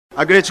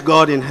Our great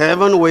God in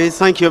heaven, we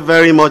thank you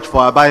very much for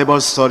our Bible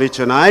study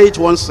tonight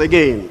once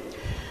again.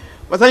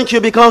 We thank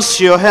you because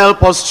you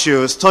help us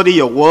to study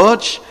your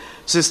word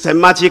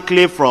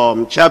systematically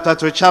from chapter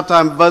to chapter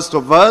and verse to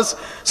verse,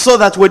 so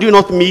that we do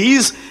not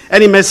miss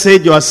any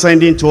message you are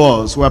sending to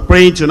us. We are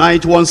praying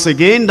tonight once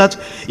again that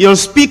you'll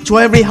speak to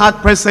every heart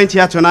present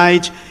here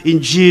tonight in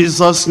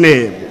Jesus'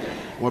 name.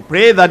 We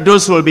pray that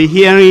those who will be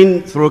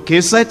hearing through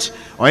cassette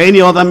or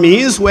any other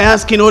means, we're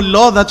asking, oh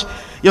Lord, that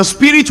your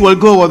spirit will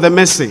go with the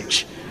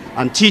message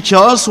and teach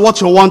us what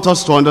you want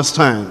us to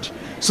understand,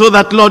 so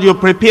that, Lord, you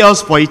prepare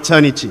us for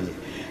eternity.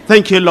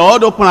 Thank you,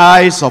 Lord. Open our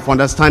eyes of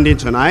understanding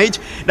tonight,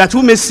 that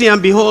we may see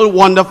and behold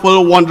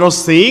wonderful,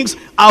 wondrous things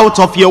out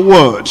of your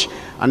word.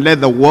 And let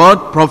the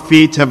word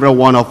profit every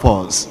one of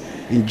us.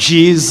 In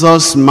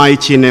Jesus'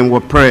 mighty name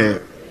we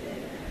pray.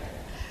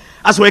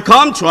 As we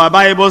come to our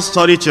Bible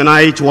study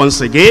tonight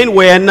once again,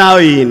 we are now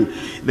in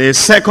the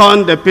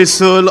second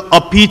epistle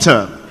of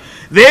Peter.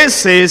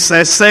 This is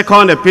a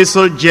second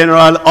epistle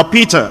general of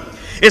Peter.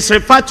 It's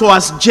referred to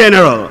as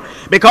general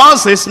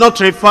because it's not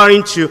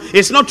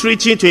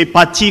reaching to a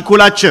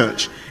particular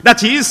church.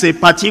 That is a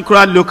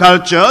particular local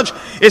church.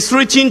 It's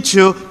reaching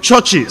to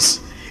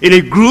churches in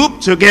a group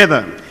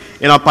together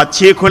in a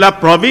particular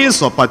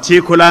province or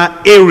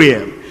particular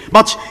area.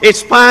 But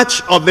it's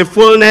part of the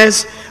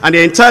fullness and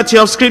the entirety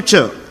of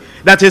Scripture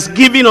that is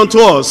given unto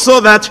us,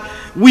 so that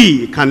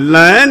we can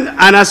learn,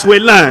 and as we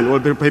learn, we'll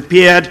be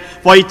prepared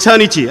for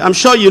eternity. I'm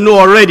sure you know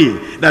already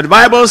that the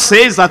Bible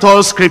says that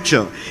all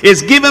Scripture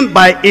is given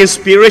by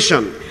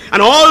inspiration,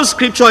 and all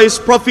Scripture is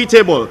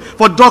profitable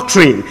for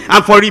doctrine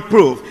and for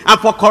reproof and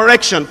for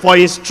correction, for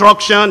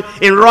instruction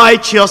in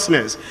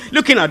righteousness.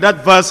 Looking at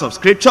that verse of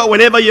Scripture,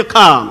 whenever you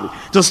come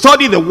to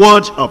study the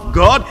Word of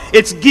God,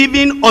 it's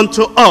given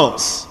unto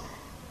us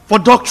for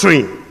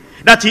doctrine.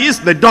 That is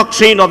the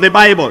doctrine of the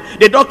Bible.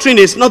 The doctrine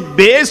is not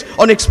based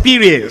on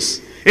experience.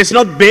 It's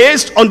not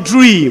based on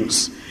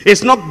dreams.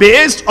 It's not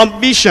based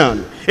on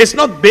vision. It's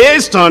not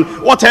based on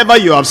whatever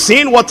you have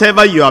seen,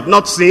 whatever you have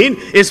not seen.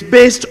 It's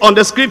based on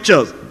the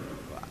Scriptures.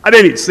 And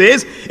then it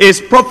says,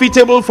 it's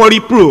profitable for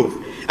reproof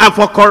and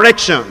for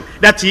correction.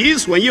 That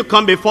is, when you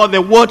come before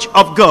the word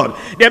of God,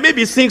 there may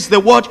be things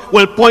the word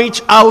will point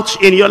out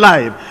in your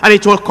life, and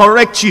it will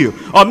correct you,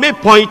 or may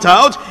point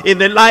out in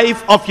the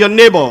life of your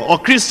neighbor or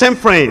Christian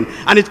friend,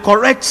 and it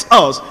corrects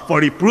us for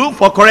reproof,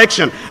 for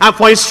correction, and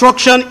for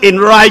instruction in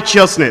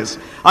righteousness.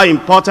 How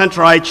important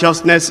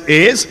righteousness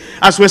is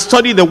as we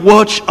study the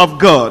word of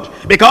God,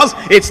 because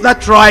it's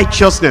that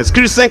righteousness,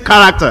 Christian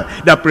character,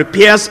 that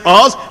prepares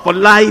us for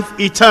life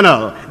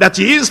eternal. That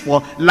is,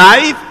 for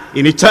life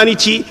in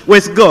eternity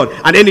with God.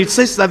 And then it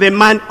says that the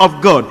man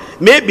of God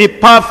may be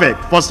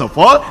perfect. First of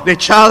all, the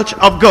child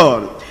of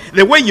God.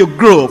 The way you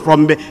grow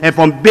from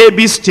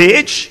baby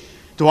stage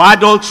to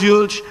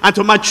adulthood and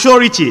to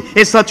maturity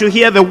is that you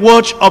hear the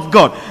word of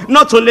God.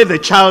 Not only the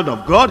child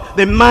of God,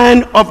 the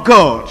man of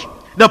God,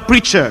 the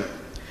preacher,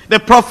 the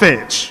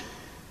prophet,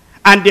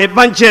 and the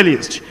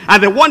evangelist,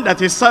 and the one that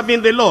is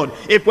serving the Lord.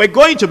 If we're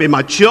going to be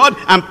matured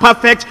and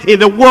perfect in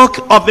the work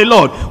of the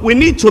Lord, we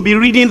need to be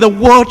reading the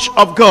word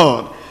of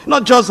God.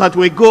 Not just that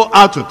we go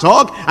out to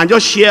talk and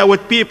just share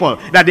with people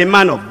that the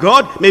man of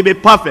God may be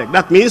perfect.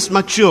 That means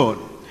matured.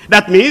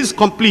 That means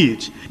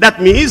complete. That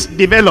means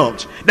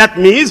developed. That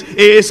means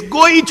it's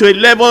going to a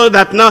level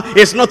that now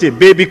it's not a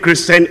baby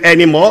Christian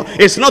anymore.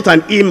 It's not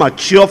an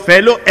immature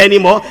fellow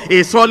anymore.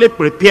 It's only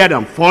prepared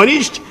and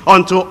furnished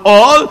unto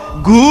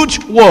all good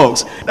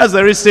works. That's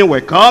the reason we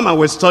come and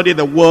we study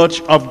the word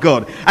of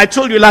God. I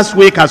told you last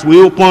week as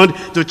we opened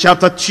to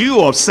chapter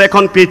 2 of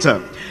 2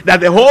 Peter, that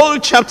the whole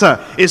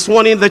chapter is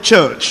warning the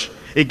church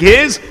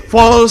against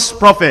false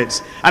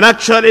prophets. And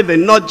actually the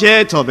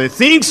nugget or the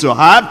things you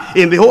have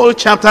in the whole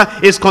chapter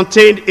is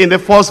contained in the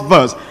first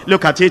verse.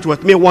 Look at it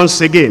with me once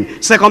again.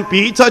 2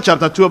 Peter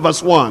chapter 2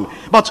 verse 1.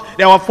 But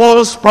there were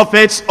false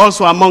prophets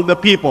also among the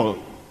people,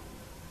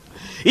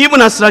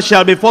 even as there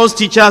shall be false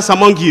teachers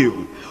among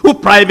you, who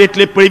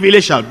privately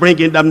privily shall bring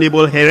in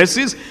damnable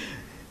heresies,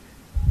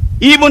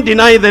 even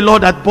deny the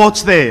Lord that bought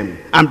them,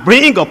 and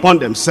bring upon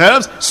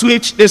themselves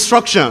swift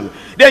destruction.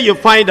 There you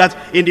find that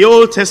in the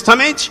Old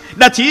Testament,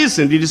 that is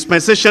in the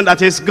dispensation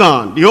that is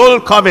gone, the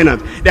Old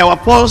Covenant, there were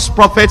false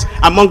prophets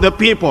among the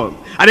people.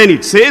 And then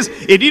it says,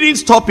 it didn't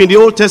stop in the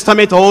Old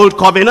Testament or Old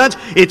Covenant,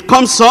 it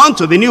comes on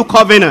to the New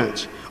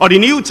Covenant, or the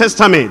New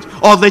Testament,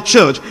 or the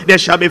church. There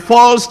shall be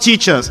false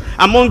teachers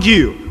among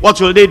you.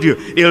 What will they do?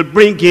 They'll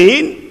bring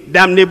in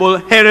damnable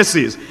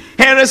heresies.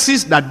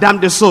 Heresies that damn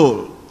the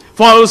soul.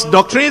 False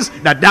doctrines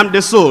that damn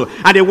the soul.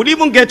 And they would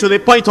even get to the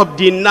point of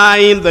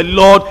denying the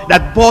Lord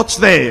that bought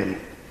them,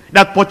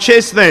 that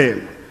purchased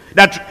them,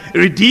 that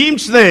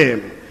redeemed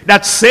them,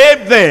 that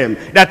saved them,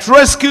 that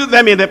rescued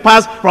them in the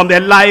past from their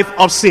life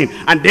of sin.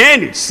 And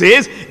then it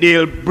says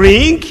they'll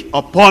bring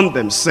upon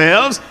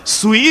themselves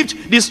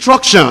swift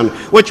destruction,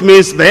 which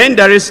means then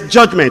there is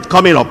judgment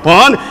coming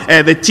upon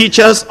the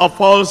teachers of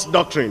false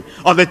doctrine,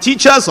 or the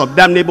teachers of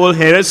damnable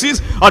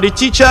heresies, or the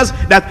teachers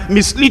that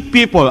mislead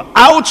people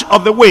out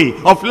of the way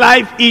of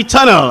life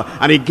eternal,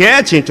 and they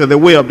get into the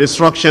way of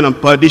destruction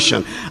and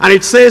perdition. And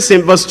it says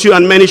in verse 2,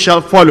 and many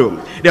shall follow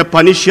their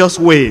pernicious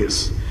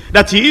ways.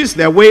 That is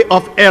their way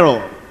of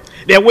error,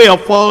 their way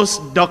of false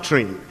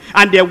doctrine,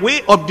 and their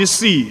way of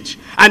deceit,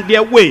 and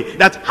their way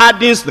that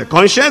hardens the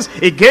conscience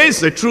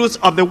against the truth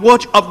of the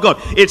word of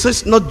God. It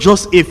says not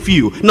just a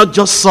few, not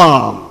just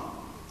some,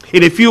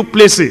 in a few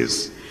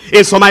places,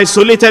 in some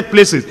isolated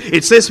places.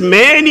 It says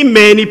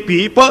many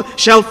people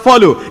shall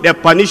follow their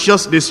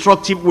pernicious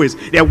destructive ways,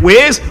 their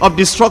ways of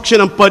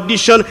destruction and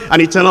perdition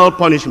and eternal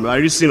punishment, by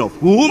reason of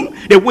whom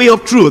the way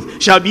of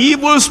truth shall be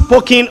evil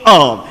spoken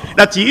of.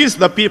 That is,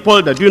 the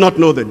people that do not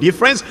know the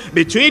difference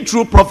between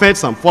true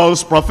prophets and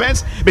false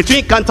prophets,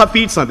 between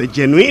counterfeits and the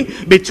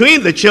genuine,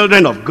 between the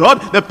children of God,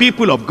 the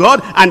people of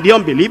God, and the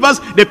unbelievers,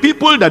 the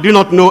people that do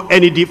not know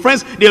any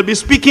difference. They'll be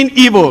speaking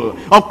evil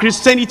of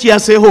Christianity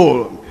as a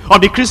whole,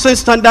 of the Christian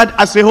standard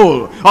as a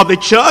whole, of the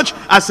church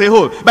as a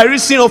whole, by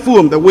reason of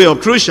whom the way of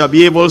truth shall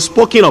be evil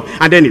spoken of.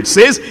 And then it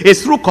says,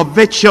 it's through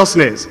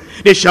covetousness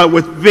they shall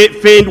with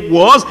feigned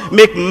words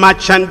make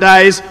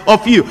merchandise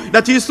of you.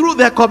 That is through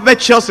their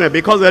covetousness,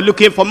 because they're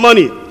looking for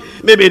money.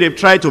 Maybe they've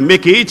tried to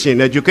make it in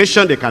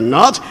education, they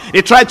cannot.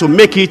 They try to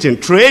make it in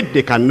trade,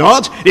 they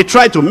cannot. They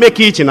try to make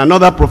it in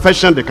another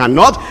profession, they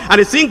cannot. And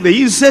they think the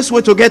easiest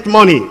way to get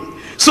money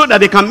so that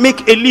they can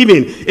make a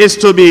living is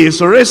to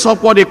raise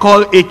up what they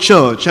call a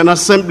church, an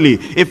assembly,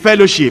 a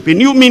fellowship, a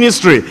new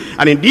ministry.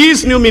 And in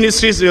these new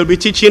ministries, they'll be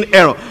teaching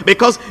error,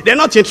 because they're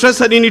not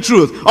interested in the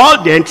truth.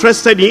 All they're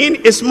interested in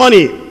is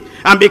money.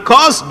 And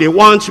because they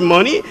want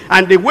money,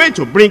 and the way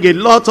to bring a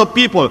lot of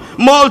people,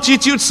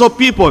 multitudes of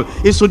people,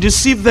 is to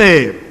deceive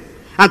them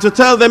and to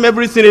tell them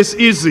everything is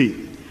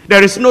easy.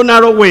 There is no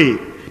narrow way.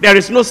 There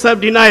is no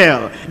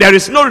self-denial. There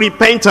is no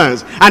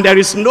repentance. And there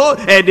is no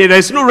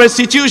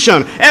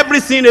restitution.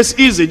 Everything is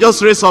easy.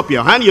 Just raise up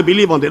your hand. You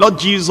believe on the Lord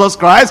Jesus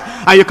Christ,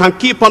 and you can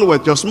keep on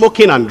with your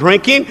smoking and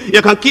drinking.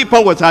 You can keep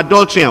on with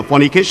adultery and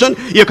fornication.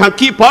 You can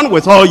keep on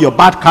with all your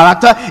bad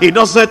character. It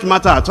doesn't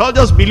matter at all.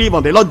 Just believe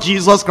on the Lord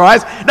Jesus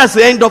Christ. That's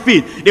the end of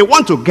it. They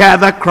want to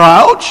gather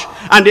crowd,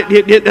 and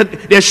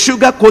they're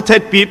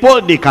sugar-coated people.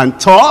 They can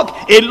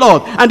talk a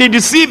lot, and they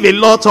deceive a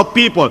lot of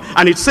people.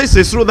 And it says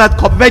it's through that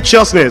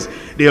covetousness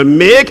they'll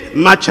make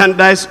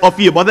merchandise of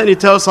you. But then it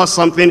tells us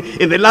something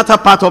in the latter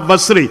part of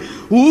verse 3.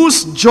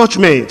 Whose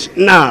judgment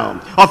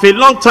now of a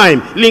long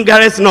time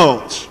lingereth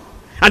not,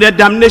 and their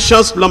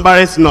damnation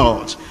slumbereth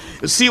not.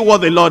 You see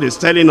what the Lord is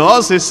telling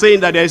us? He's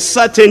saying that there is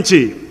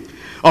certainty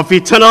of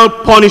eternal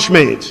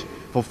punishment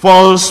for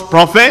false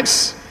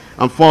prophets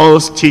and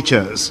false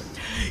teachers.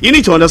 You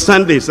need to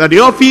understand this, that the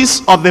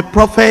office of the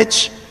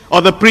prophet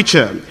or the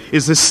preacher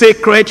is a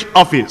sacred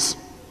office.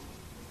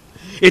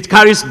 It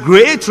carries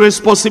great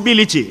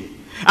responsibility,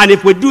 and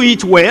if we do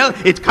it well,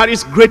 it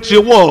carries great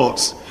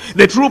rewards.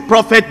 The true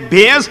prophet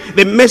bears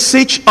the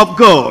message of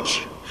God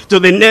to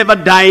the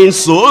never-dying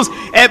souls,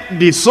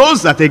 the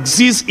souls that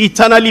exist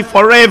eternally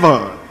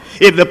forever.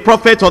 If the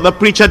prophet or the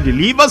preacher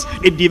delivers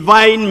a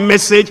divine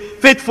message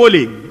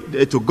faithfully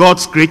to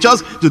God's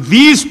creatures, to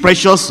these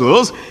precious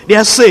souls, they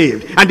are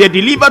saved, and they're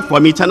delivered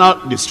from eternal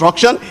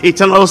destruction,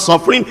 eternal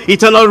suffering,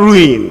 eternal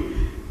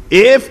ruin.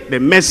 If the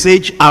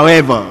message,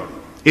 however,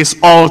 is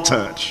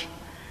altered,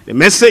 the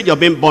message of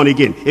being born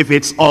again, if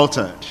it's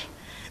altered,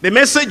 the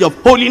message of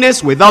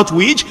holiness without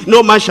which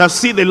no man shall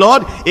see the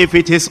Lord, if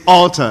it is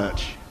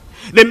altered,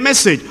 the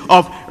message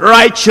of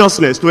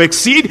righteousness to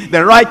exceed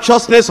the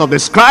righteousness of the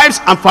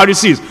scribes and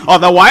Pharisees,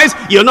 otherwise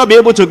you'll not be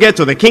able to get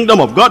to the kingdom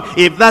of God,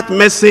 if that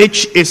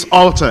message is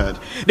altered,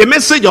 the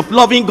message of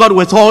loving God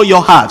with all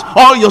your heart,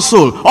 all your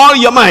soul, all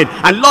your mind,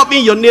 and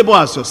loving your neighbor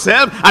as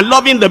yourself, and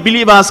loving the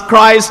believer as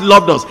Christ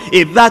loved us,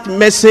 if that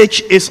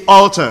message is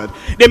altered,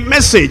 the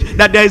message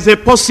that there is a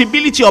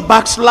possibility of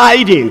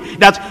backsliding,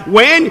 that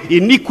when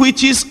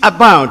iniquities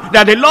abound,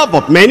 that the love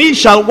of many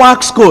shall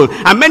wax cold,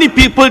 and many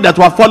people that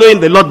were following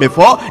the Lord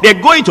before,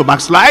 they're going to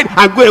backslide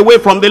and go away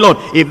from the Lord,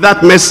 if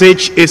that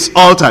message is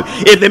altered.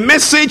 If the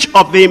message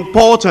of the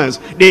importance,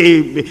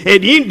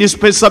 the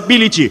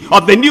indispensability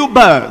of the new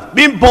birth,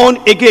 being born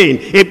again,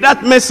 if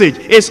that message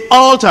is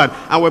altered,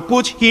 and we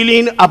put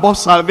healing above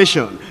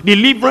salvation,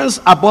 deliverance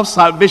above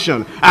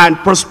salvation, and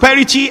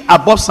prosperity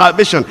above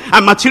salvation,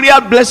 and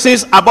material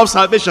blessings above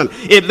salvation,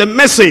 if the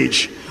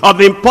message of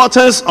the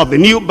importance of the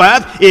new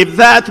birth, if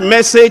that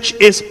message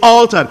is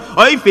altered,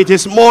 or if it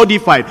is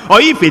modified, or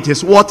if it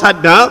is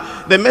watered down,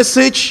 the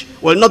message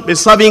will not be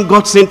serving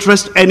God's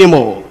interest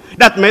anymore.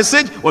 That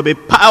message will be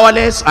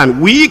powerless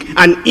and weak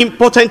and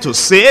impotent to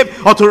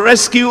save or to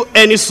rescue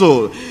any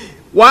soul.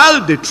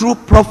 While the true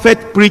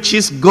prophet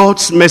preaches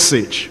God's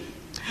message,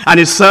 and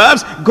it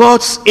serves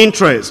God's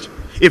interest,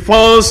 A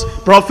false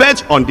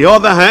prophet, on the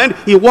other hand,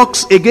 he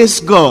works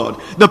against God.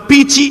 The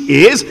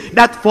pity is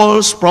that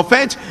false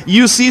prophet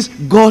uses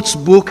God's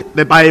book,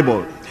 the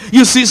Bible,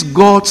 uses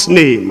God's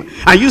name,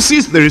 and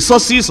uses the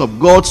resources of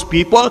God's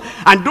people,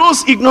 and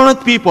those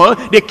ignorant people,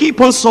 they keep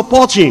on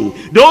supporting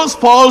those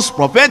false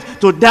prophets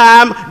to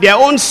damn their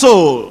own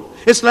soul.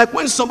 It's like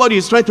when somebody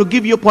is trying to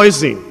give you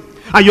poison,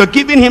 and you're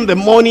giving him the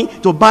money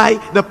to buy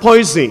the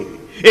poison.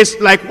 It's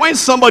like when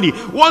somebody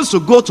wants to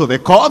go to the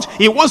court,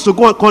 he wants to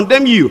go and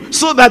condemn you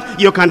so that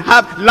you can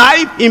have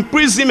life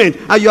imprisonment,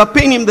 and you are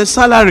paying him the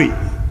salary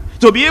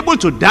to be able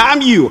to damn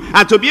you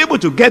and to be able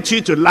to get you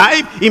to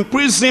life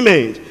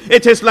imprisonment.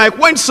 It is like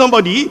when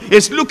somebody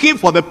is looking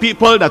for the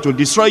people that will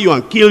destroy you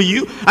and kill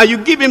you, and you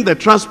give him the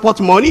transport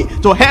money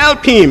to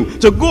help him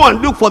to go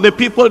and look for the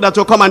people that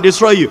will come and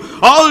destroy you.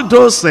 All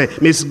those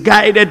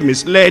misguided,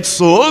 misled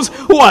souls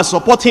who are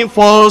supporting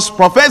false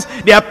prophets,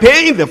 they are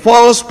paying the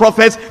false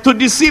prophets to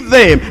deceive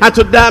them and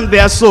to damn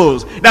their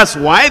souls. That's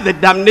why the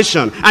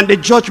damnation and the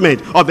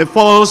judgment of the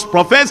false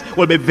prophets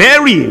will be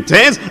very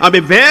intense and be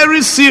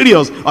very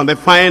serious on the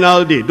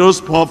final day. Those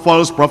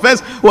false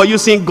prophets who are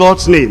using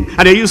God's name, and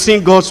they're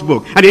using God's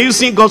book, and they're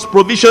using God's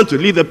provision to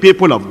lead the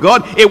people of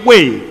God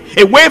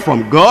away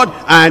from God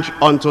and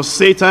unto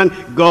Satan,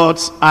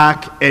 God's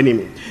arch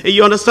enemy.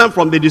 You understand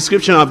from the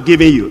description I've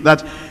given you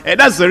that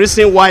that's the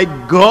reason why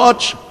God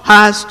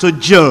has to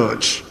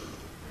judge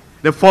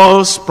the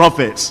false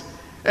prophets.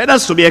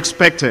 That's to be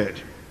expected.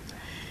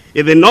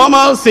 In the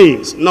normal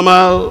things,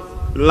 normal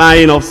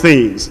line of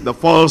things, the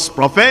false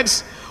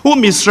prophets who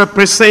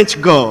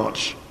misrepresent God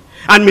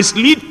and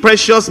mislead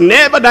precious,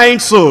 never-dying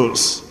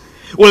souls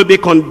will be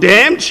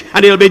condemned,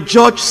 and they'll be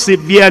judged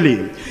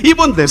severely.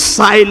 Even the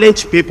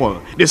silent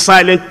people, the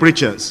silent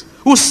preachers,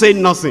 who say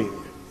nothing.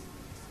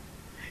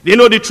 They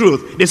know the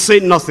truth, they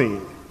say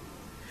nothing.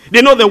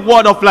 They know the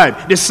word of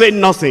life, they say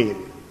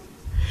nothing.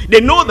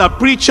 They know that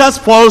preachers,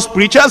 false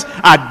preachers,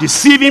 are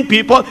deceiving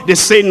people, they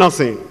say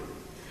nothing.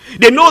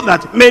 They know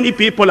that many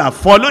people are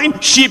following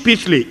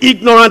sheepishly,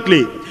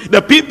 ignorantly.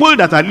 The people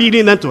that are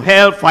leading them to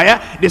hellfire,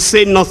 they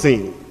say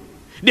nothing.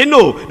 They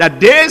know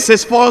that this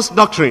is false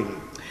doctrine.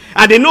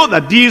 And they know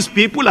that these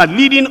people are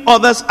leading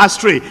others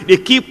astray. They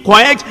keep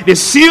quiet, they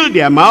seal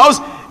their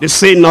mouths, they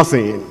say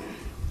nothing.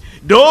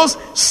 Those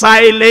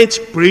silent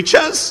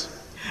preachers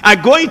are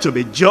going to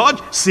be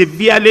judged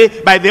severely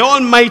by the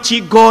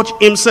Almighty God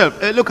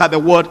himself. Look at the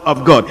word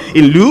of God.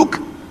 In Luke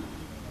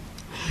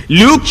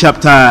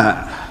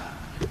chapter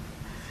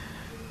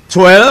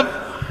 12,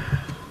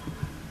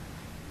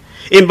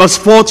 in verse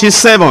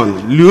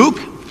 47. Luke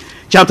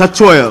chapter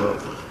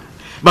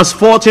 12, verse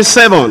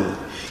 47.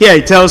 Here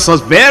it tells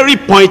us very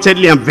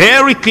pointedly and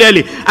very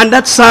clearly, and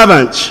that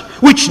servant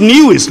which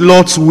knew his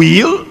Lord's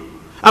will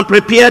and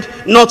prepared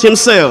not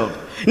himself,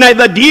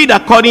 neither did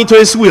according to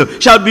his will,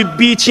 shall be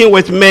beaten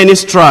with many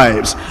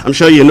stripes. I'm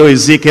sure you know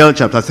Ezekiel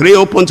chapter 3.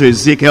 Open to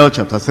Ezekiel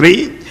chapter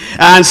 3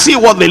 and see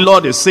what the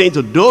Lord is saying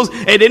to those.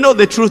 And they know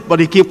the truth, but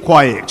they keep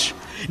quiet.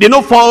 They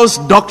know false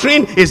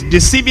doctrine is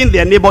deceiving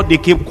their neighbor, they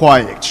keep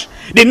quiet.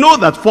 They know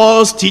that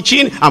false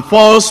teaching and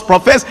false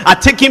prophets are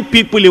taking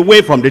people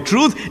away from the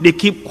truth. They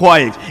keep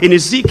quiet. In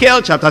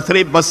Ezekiel chapter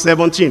 3 verse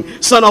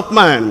 17, Son of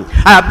man,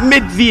 I have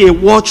made thee a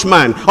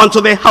watchman unto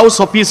the house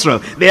of Israel.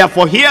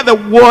 Therefore hear the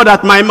word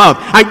at my mouth,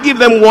 and give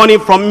them warning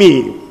from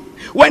me.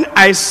 When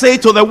I say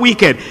to the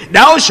wicked,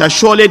 thou shalt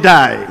surely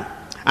die,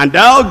 and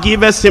thou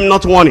givest him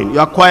not warning.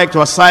 You are quiet,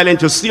 you are silent,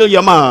 to seal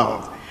your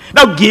mouth.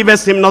 Thou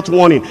givest him not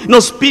warning,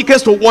 nor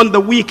speakest to warn the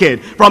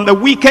wicked from the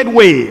wicked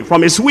way,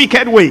 from his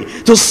wicked way,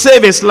 to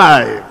save his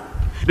life.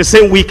 The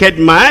same wicked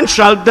man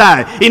shall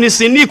die in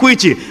his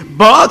iniquity,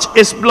 but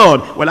his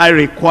blood will I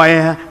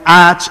require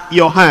at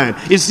your hand.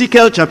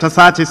 Ezekiel chapter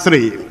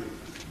 33,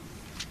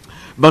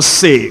 verse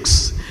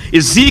 6.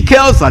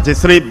 Ezekiel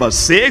 33, verse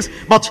 6.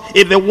 But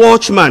if the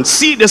watchman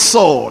see the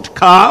sword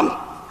come,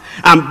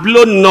 and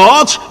blow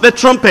not the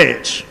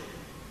trumpet,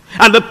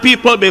 and the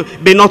people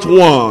be not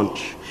warned,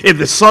 if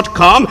the sword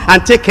come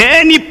and take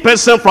any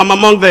person from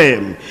among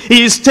them,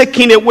 he is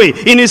taken away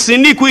in his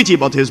iniquity,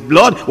 but his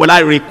blood will I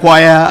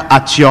require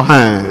at your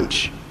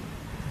hand.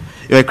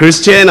 You're a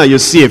Christian and you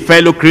see a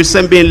fellow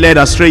Christian being led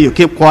astray, you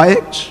keep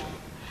quiet.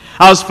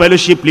 House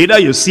fellowship leader,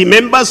 you see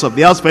members of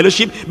the house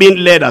fellowship being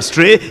led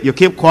astray, you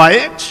keep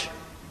quiet.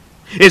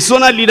 A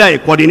zonal leader, a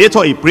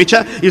coordinator, a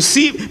preacher, you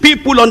see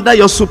people under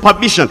your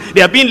supervision,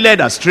 they are being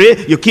led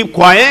astray, you keep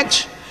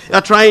quiet. You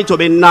are trying to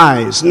be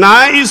nice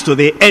to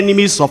the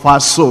enemies of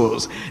our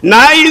souls,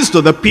 nice to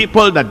the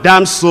people that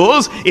damn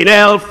souls in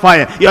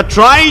hellfire. You are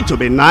trying to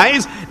be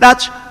nice.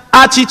 That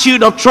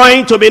attitude of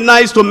trying to be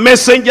nice to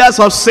messengers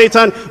of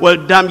Satan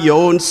will damn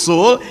your own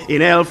soul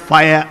in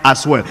hellfire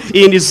as well.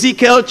 In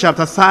Ezekiel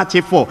chapter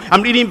 34,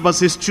 I'm reading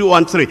verses 2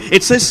 and 3.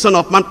 It says, Son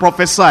of man,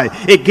 prophesy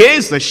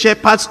against the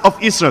shepherds of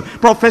Israel.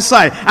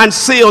 Prophesy and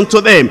say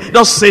unto them,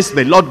 thus says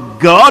the Lord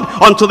God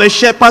unto the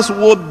shepherds.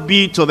 Woe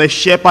be to the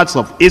shepherds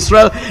of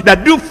Israel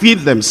that do feed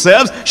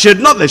themselves. Should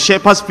not the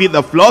shepherds feed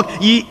the flock?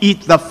 Ye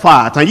eat the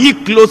fat, and ye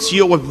clothe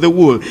you with the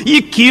wool.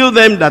 Ye kill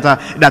them that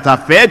are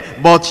fed,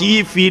 but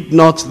ye feed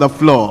not the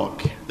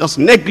flock. Just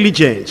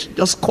negligent,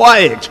 just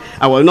quiet.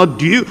 I will not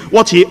do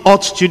what he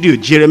ought to do.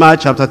 Jeremiah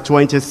chapter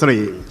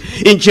 23.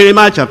 In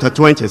Jeremiah chapter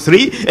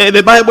 23,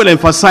 the Bible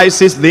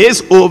emphasizes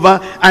this over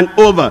and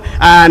over.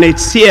 And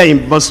it's here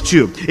in verse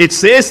 2. It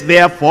says,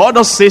 therefore,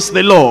 thus says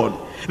the Lord,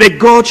 the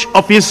God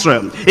of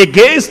Israel,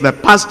 against the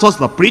pastors,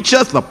 the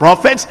preachers, the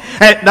prophets,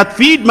 that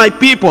feed my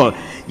people.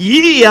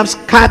 Ye have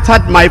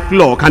scattered my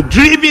flock and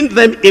driven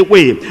them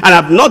away, and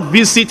have not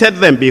visited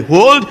them.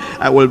 Behold,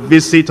 I will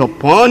visit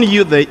upon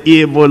you the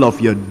evil of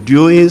your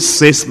doing,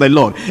 says the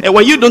Lord. And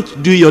when you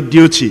don't do your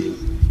duty,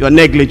 you're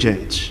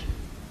negligent,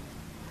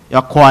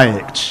 you're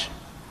quiet,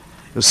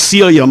 you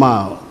seal your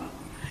mouth.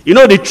 You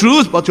know the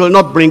truth, but you will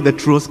not bring the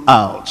truth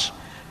out.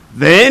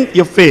 Then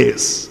you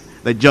face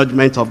the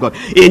judgment of God.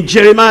 In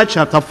Jeremiah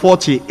chapter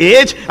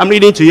 48, I'm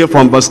reading to you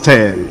from verse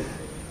 10.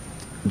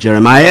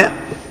 Jeremiah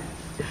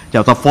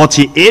chapter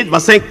 48,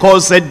 verse 10,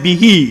 cursed be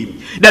he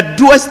that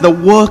doeth the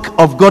work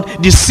of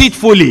God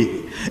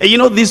deceitfully. And you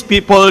know these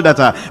people that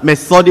are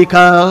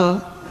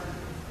methodical,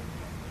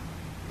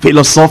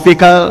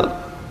 philosophical,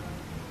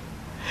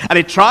 and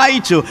they try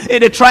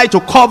to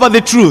cover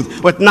the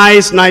truth with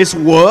nice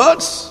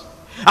words,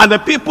 and the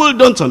people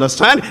don't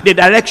understand the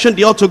direction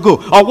they ought to go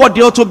or what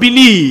they ought to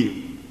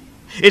believe.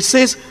 It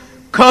says,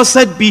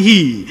 cursed be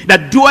he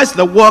that doeth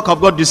the work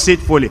of God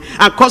deceitfully,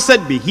 and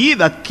cursed be he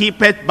that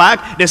keepeth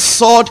back the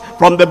sword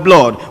from the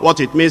blood. What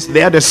it means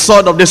there, the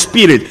sword of the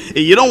Spirit.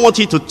 You don't want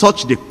it to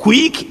touch the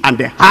quick and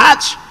the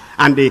heart,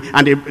 and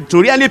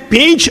to really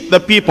pinch the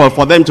people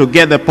for them to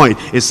get the point.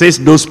 It says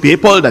those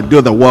people that do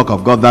the work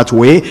of God that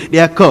way, they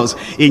are cursed.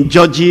 In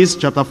Judges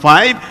chapter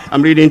 5,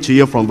 I'm reading to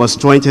you from verse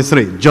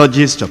 23.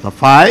 Judges chapter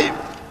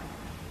 5,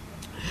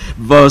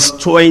 verse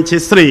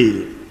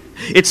 23.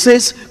 It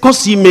says,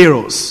 cause ye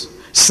mirrors,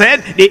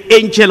 said the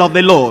angel of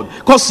the Lord,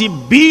 cause ye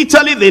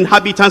bitterly the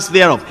inhabitants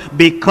thereof,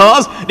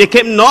 because they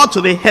came not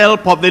to the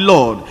help of the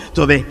Lord,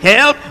 to the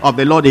help of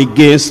the Lord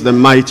against the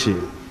mighty.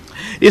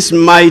 These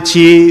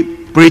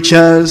mighty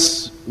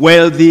preachers,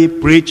 wealthy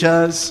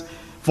preachers,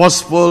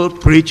 forceful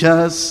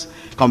preachers,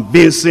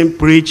 convincing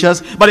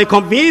preachers, but they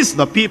convince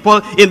the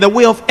people in the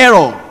way of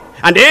error.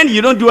 And then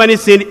you don't do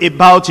anything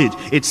about it.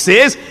 It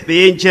says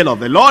the angel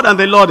of the Lord and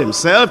the Lord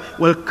himself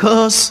will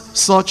curse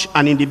such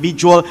an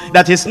individual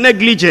that is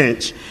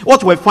negligent.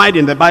 What we find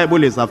in the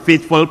Bible is that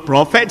faithful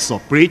prophets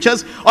or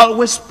preachers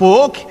always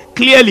spoke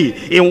clearly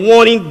in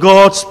warning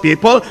God's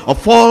people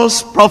of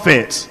false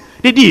prophets.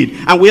 They did,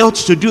 and we ought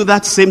to do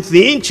that same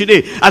thing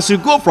today. As you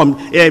go from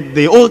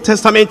the Old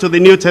Testament to the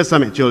New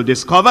Testament, you'll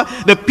discover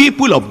the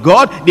people of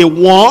God, they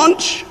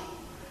want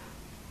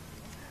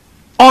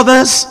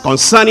others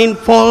concerning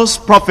false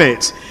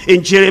prophets.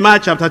 In Jeremiah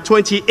chapter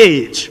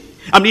 28,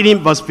 I'm reading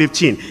verse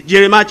 15.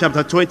 Jeremiah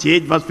chapter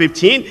 28, verse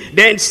 15.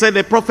 Then said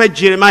the prophet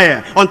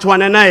Jeremiah unto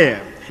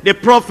Ananiah, the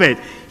prophet,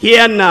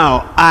 hear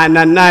now,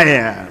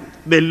 Ananiah,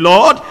 the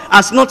Lord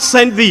has not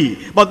sent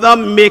thee, but thou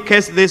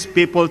makest these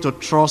people to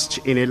trust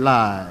in a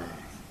lie.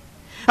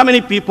 How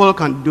many people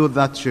can do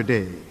that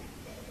today?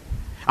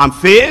 And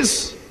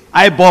face,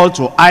 eyeball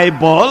to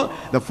eyeball,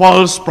 the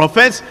false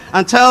prophets,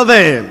 and tell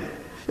them,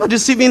 you're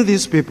deceiving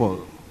these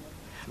people.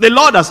 The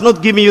Lord has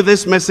not given you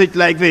this message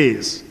like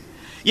this.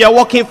 You are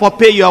working for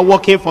pay, you are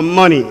working for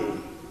money.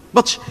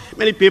 But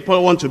many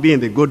people want to be in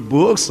the good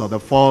books of the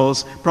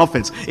false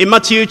prophets. In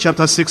Matthew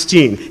chapter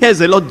 16, here's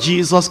the Lord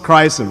Jesus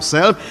Christ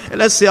himself. And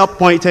let's see how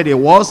pointed he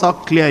was, how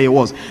clear he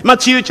was.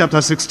 Matthew chapter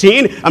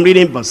 16, I'm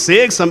reading verse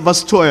 6 and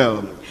verse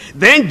 12.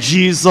 Then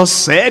Jesus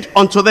said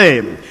unto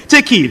them,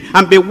 take heed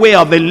and beware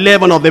of the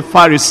leaven of the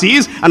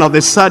Pharisees and of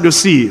the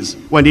Sadducees.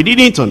 When they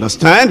didn't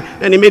understand,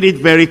 then he made it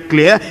very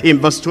clear in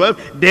verse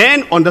 12.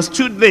 Then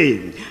understood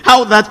they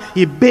how that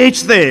he bade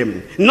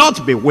them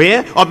not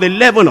beware of the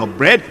leaven of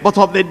bread, but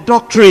of the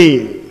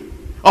doctrine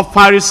of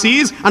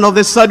Pharisees and of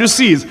the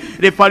Sadducees.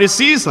 The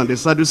Pharisees and the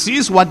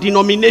Sadducees were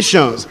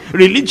denominations,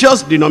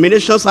 religious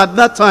denominations at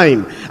that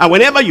time. And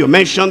whenever you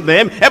mention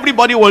them,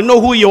 everybody will know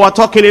who you are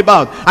talking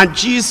about. And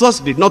Jesus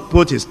did not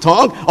put his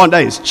tongue under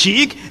his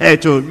cheek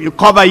to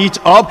cover it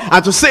up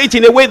and to say it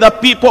in a way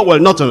that people will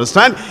not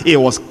understand. It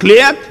was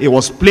clear, it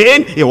was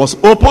plain, it was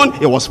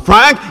open, it was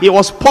frank, it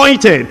was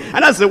pointed.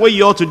 And that's the way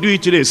you ought to do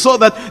it today, so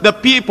that the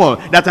people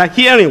that are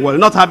hearing will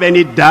not have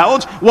any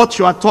doubt what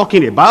you are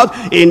talking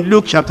about. In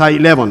Luke chapter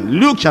 11,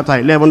 Luke chapter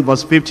 11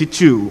 verse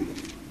 52.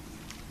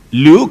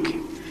 Luke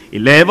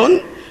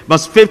 11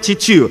 verse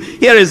 52.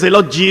 Here is the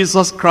Lord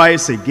Jesus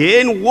Christ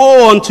again.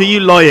 Woe unto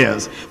you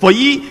lawyers, for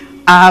ye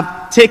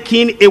have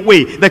taken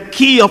away the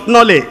key of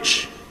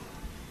knowledge.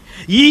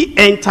 Ye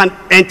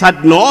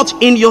entered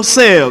not in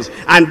yourselves,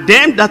 and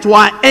them that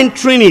were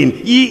entering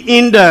in ye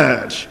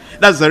hindered.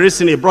 That's the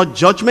reason he brought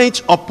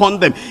judgment upon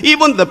them.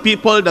 Even the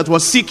people that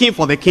were seeking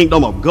for the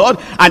kingdom of God,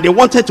 and they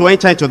wanted to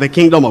enter into the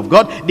kingdom of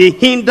God, they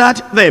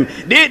hindered them.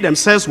 They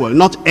themselves will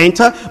not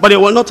enter, but they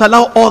will not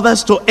allow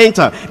others to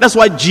enter. That's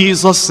why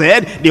Jesus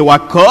said they were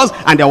cursed,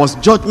 and there was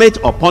judgment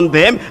upon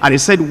them. And he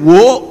said,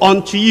 woe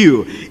unto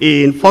you,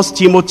 in 1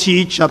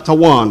 Timothy chapter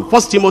 1.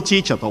 1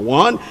 Timothy chapter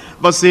 1,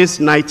 verses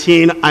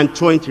 19 and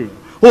 20.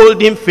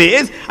 Holding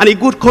faith and a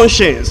good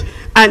conscience,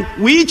 and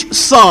which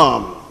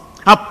some,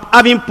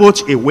 having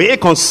put away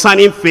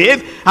concerning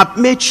faith, have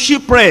made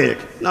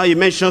shipwreck. Now he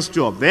mentions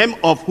two of them,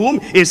 of whom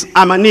is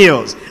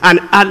Ananias and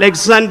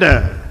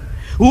Alexander,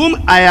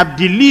 whom I have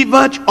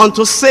delivered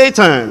unto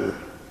Satan,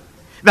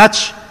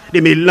 that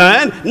they may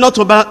learn not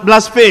to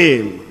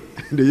blaspheme.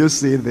 Do you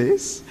see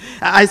this?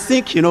 I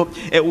think,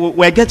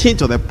 we're getting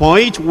to the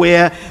point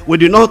where we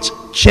do not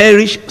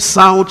cherish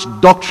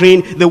sound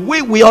doctrine the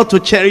way we ought to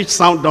cherish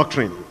sound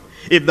doctrine.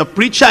 If the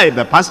preacher, if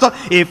the pastor,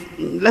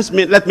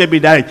 let me be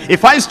direct.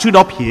 If I stood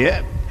up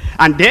here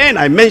and then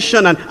I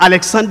mention an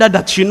Alexander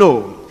that you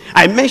know,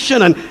 I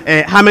mention an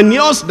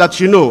Ananias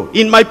that you know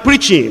in my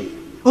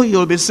preaching,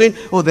 you'll be saying,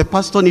 the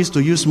pastor needs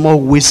to use more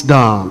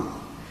wisdom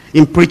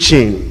in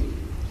preaching.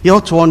 He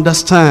ought to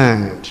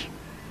understand.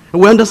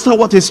 We understand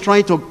what he's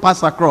trying to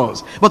pass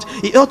across, but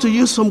he ought to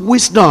use some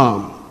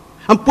wisdom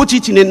and put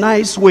it in a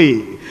nice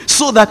way,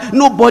 so that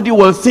nobody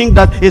will think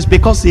that it's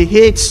because he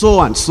hates so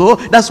and so,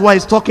 that's why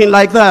he's talking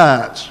like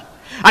that.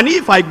 And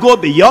if I go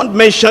beyond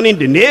mentioning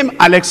the name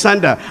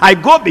Alexander, I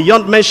go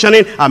beyond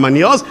mentioning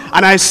Ananias,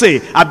 and I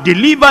say, I've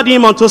delivered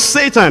him unto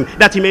Satan,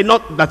 that he may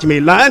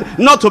learn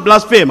not to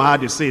blaspheme.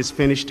 They say he's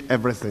finished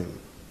everything.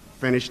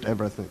 Finished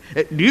everything.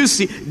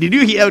 Did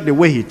you hear the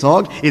way he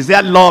talked? Is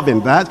there love in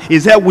that?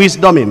 Is there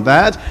wisdom in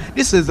that?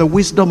 This is the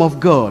wisdom of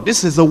God.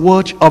 This is the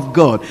word of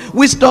God.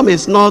 Wisdom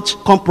is not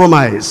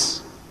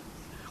compromise.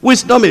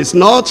 Wisdom is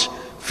not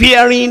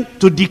fearing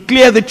to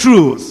declare the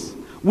truth.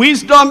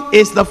 Wisdom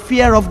is the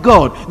fear of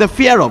God. The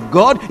fear of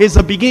God is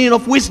the beginning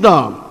of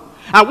wisdom.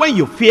 And when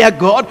you fear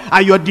God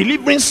and you are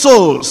delivering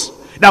souls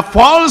that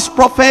false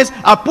prophets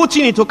are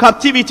putting into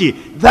captivity,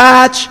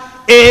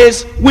 that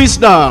is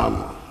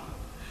wisdom.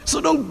 So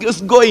don't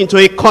just go into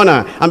a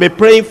corner and be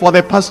praying for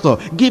the pastor.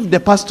 Give the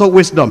pastor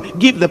wisdom.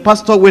 Give the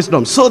pastor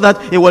wisdom, so that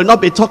he will not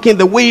be talking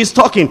the way he's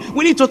talking.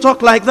 We need to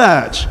talk like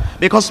that,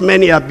 because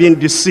many have been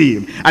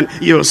deceived. And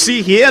you'll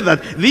see here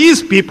that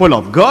these people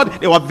of God,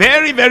 they were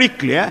very, very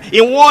clear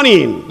in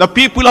warning the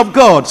people of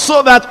God,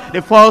 so that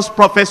the false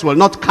prophets will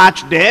not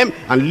catch them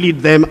and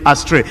lead them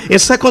astray. In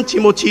 2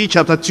 Timothy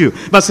chapter 2,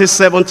 verses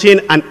 17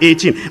 and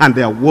 18, and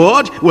their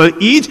word will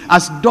eat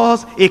as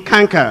does a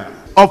canker,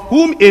 of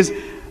whom is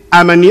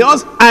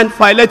Ananias and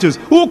Philetus,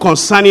 who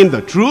concerning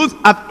the truth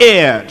have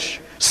erred,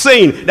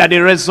 saying that the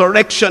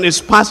resurrection is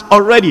past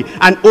already,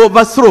 and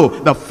overthrow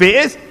the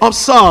faith of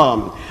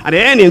some. And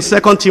then in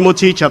 2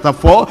 Timothy chapter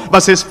 4,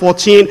 verses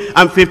 14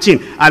 and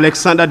 15,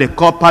 Alexander the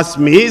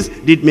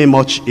coppersmith did me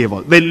much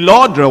evil. The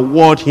Lord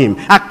reward him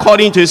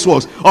according to his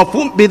works, of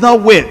whom be thou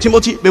aware.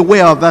 Timothy,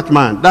 beware of that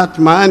man. That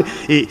man,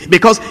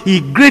 because he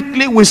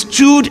greatly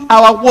withstood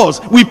our words.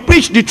 We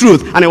preach the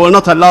truth, and he will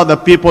not allow the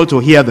people to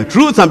hear the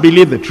truth and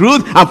believe the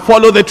truth and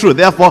follow the truth.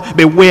 Therefore,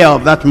 beware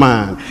of that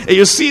man. And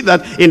you see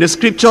that in the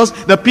scriptures,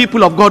 the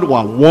people of God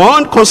were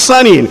warned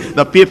concerning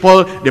the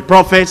people, the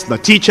prophets, the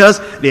teachers,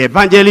 the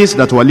evangelists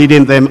that were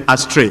leading them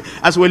astray.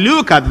 As we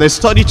look at the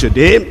study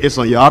today, it's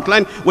on your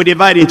outline, we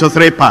divide into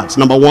three parts.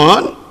 Number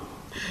one,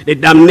 the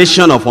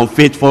damnation of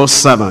unfaithful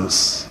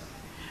servants.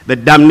 The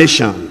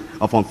damnation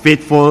of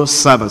unfaithful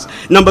servants.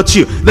 Number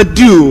two, the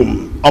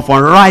doom of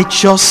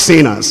unrighteous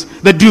sinners.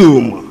 The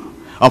doom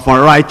of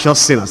unrighteous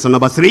sinners. And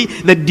number three,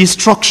 the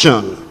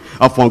destruction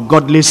of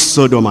ungodly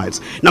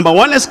sodomites. Number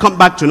one, let's come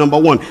back to number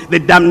one, the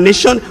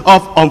damnation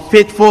of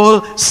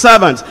unfaithful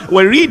servants.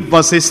 We read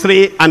verses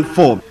 3 and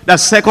 4.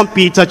 That's 2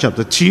 Peter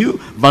chapter 2,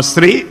 verse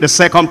 3, the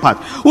second part.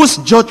 Whose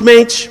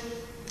judgment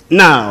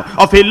now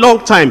of a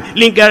long time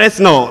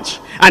lingereth not,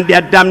 and their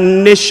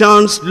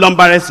damnation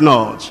slumbereth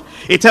not.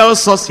 It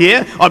tells us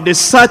here of the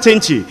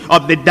certainty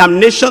of the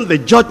damnation, the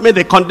judgment,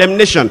 the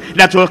condemnation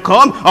that will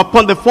come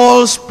upon the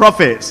false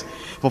prophets.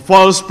 For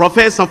false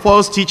prophets and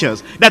false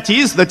teachers, that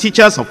is, the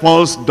teachers of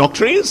false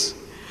doctrines,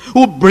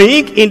 who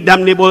bring in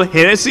damnable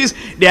heresies,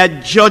 their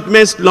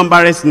judgment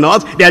slumbereth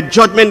not, their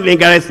judgment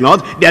lingereth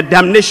not, their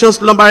damnation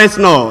slumbereth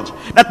not.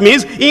 That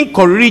means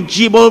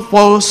incorrigible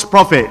false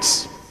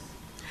prophets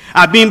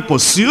are being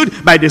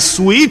pursued by the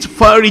sweet,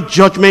 fiery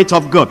judgment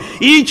of God.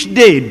 Each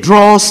day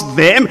draws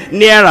them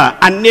nearer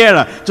and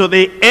nearer to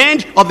the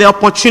end of the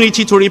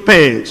opportunity to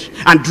repent,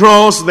 and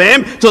draws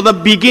them to the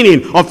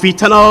beginning of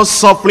eternal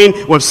suffering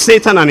with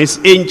Satan and his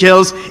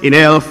angels in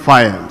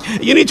hellfire.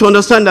 You need to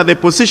understand that the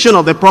position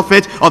of the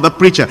prophet or the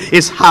preacher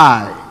is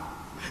high,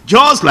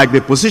 just like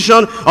the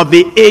position of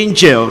the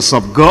angels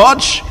of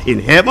God in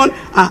heaven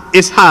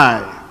is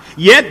high.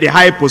 Yet the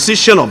high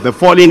position of the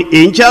fallen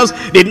angels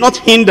did not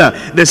hinder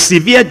the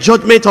severe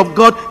judgment of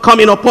God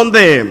coming upon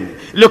them.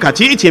 Look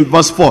at it in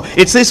verse 4.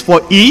 It says,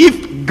 for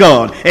if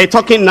God.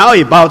 Talking now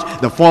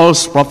about the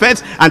false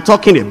prophets and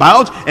talking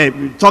about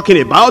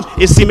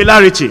a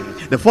similarity.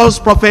 The false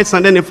prophets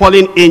and then the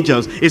fallen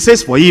angels. It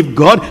says, for if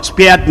God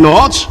spared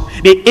not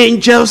the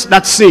angels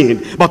that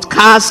sinned, but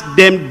cast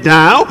them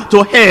down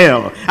to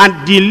hell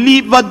and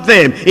delivered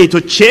them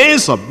into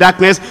chains of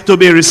darkness to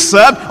be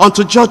reserved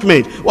unto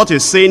judgment. What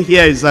he's saying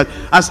here is that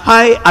as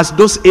high as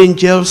those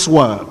angels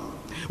were,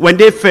 when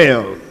they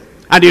fell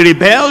and they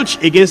rebelled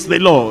against the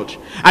Lord,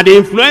 and they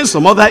influenced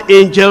some other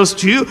angels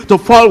too to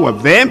fall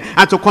with them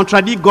and to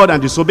contradict God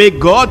and disobey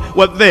God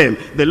with them,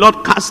 the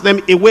Lord cast them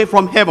away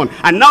from heaven,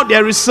 and now they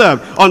are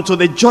reserved unto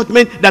the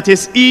judgment that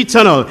is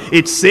eternal.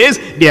 It says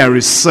they are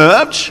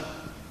reserved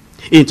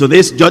into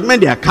this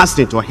judgment, they are cast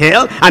into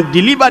hell and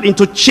delivered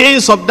into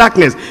chains of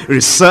darkness,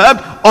 reserved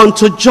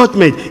unto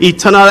judgment,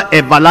 eternal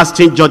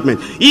everlasting judgment.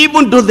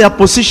 Even though their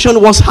position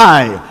was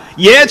high,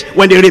 yet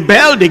when they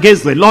rebelled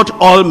against the Lord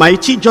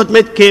Almighty,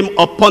 judgment came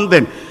upon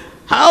them.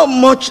 How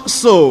much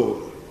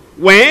so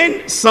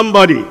when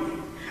somebody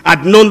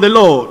had known the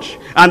Lord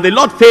and the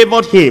Lord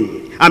favored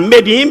him and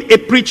made him a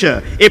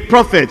preacher, a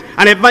prophet,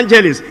 an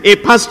evangelist, a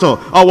pastor,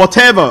 or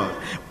whatever,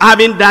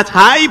 having that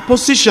high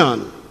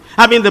position,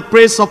 having the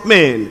praise of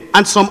men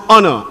and some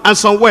honor and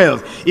some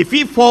wealth, if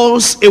he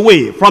falls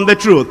away from the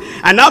truth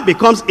and now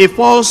becomes a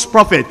false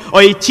prophet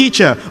or a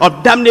teacher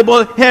of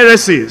damnable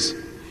heresies,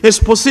 his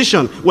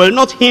position will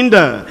not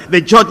hinder the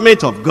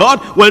judgment of God,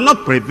 will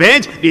not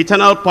prevent the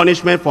eternal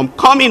punishment from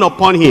coming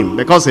upon him.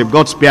 Because if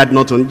God spared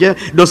not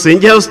those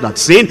angels that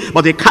sinned,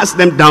 but he cast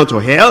them down to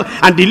hell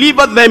and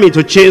delivered them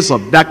into chains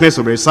of darkness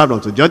to be reserved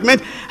unto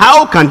judgment,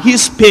 how can he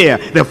spare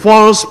the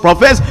false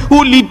prophets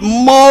who lead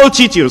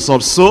multitudes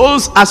of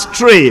souls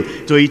astray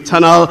to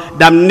eternal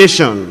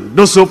damnation?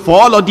 Those who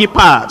fall or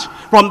depart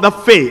from the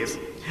faith,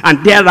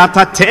 and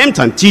thereafter tempt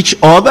and teach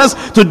others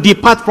to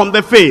depart from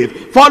the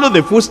faith, follow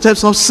the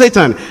footsteps of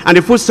Satan and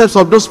the footsteps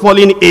of those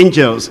fallen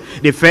angels.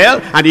 They fell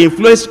and they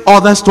influenced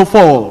others to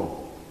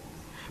fall.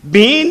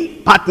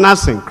 Being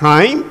partners in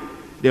crime,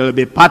 they will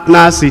be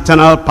partners,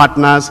 eternal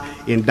partners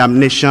in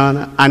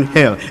damnation and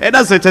hell. And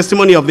that's the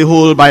testimony of the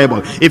whole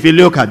Bible. If you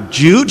look at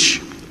Jude,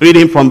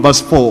 reading from verse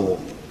 4.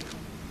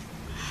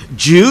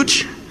 Jude,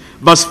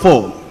 verse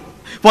 4.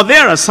 For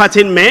there are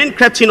certain men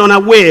crept in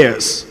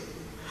unawares,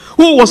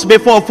 who was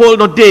before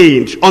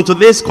foreordained unto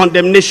this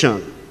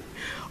condemnation,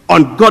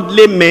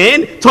 ungodly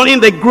men,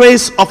 turning the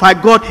grace of our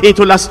God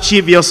into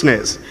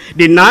lasciviousness,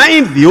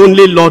 denying the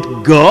only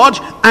Lord God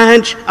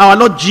and our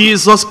Lord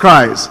Jesus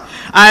Christ.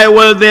 I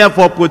will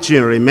therefore put you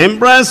in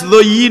remembrance,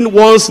 though ye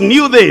once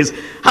knew this,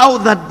 how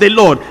that the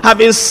Lord,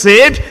 having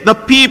saved the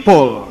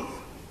people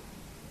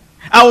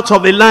out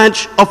of the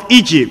land of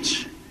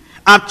Egypt,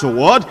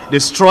 afterward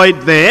destroyed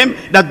them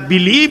that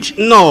believed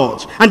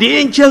not, and the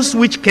angels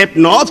which kept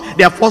not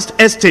their first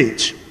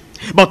estate,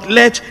 but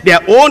left their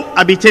own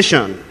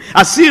habitation,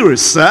 as he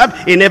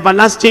reserved in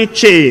everlasting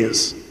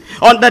chains,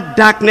 under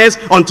darkness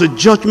unto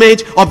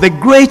judgment of the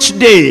great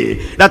day.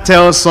 That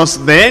tells us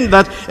then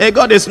that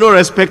God is no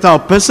respecter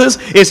of persons,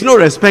 is no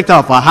respecter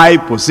of our high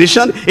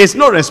position, is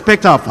no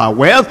respecter of our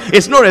wealth,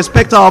 is no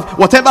respecter of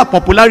whatever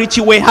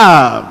popularity we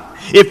have.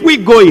 If we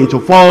go into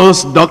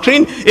false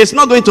doctrine, it's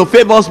not going to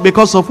favor us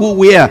because of who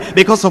we are,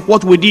 because of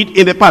what we did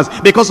in the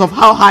past, because of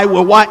how high we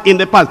were in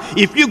the past.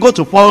 If you go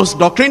to false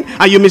doctrine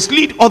and you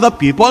mislead other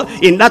people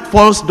in that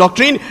false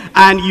doctrine,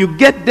 and you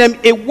get them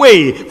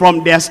away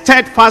from their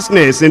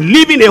steadfastness in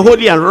living a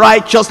holy and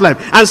righteous life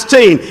and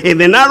staying in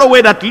the narrow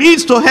way that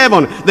leads to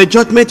heaven, the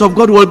judgment of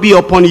God will be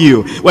upon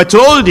you. We're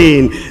told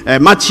in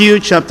Matthew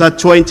chapter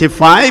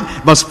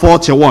 25 verse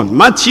 41.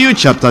 Matthew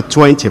chapter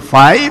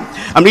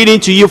 25, I'm reading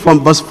to you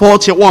from verse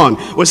 41.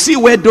 We'll see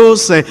where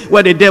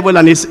where the devil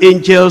and his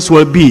angels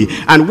will be,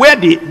 and where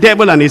the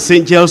devil and his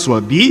angels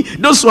will be.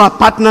 Those who are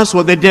partners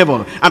with the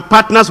devil and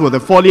partners with the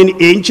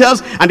fallen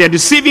angels, and they're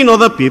deceiving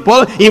other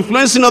people,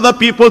 influencing other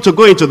people to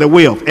go into the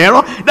way of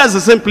error. That's the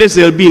same place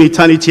they'll be in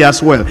eternity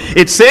as well.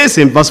 It says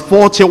in verse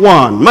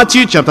 41,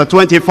 Matthew chapter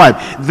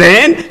 25,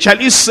 then shall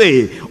he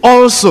say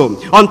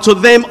also unto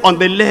them on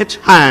the left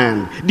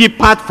hand,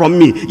 depart from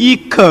me, ye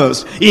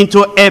cursed,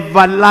 into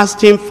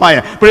everlasting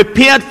fire,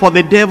 prepared for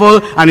the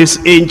devil and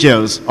his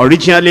angels.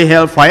 Originally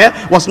hellfire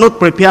was not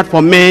prepared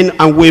for men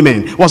and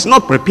women, was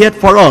not prepared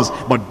for us,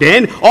 but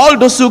then all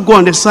those who go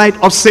on the side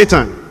of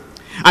Satan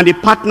and they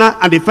partner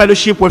and they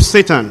fellowship with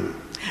Satan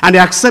and they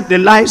accept the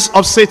lies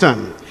of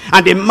Satan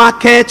and they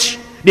market,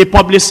 they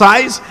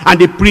publicize and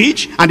they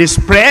preach and they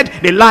spread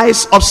the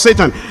lies of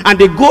Satan, and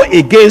they go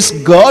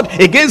against God,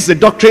 against the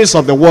doctrines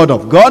of the word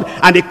of God,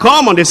 and they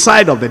come on the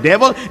side of the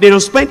devil. They will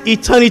spend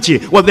eternity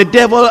with the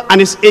devil and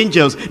his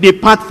angels.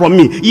 Depart from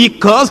me, ye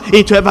cursed,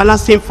 into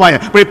everlasting fire,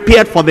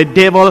 prepared for the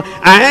devil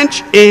and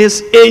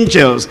his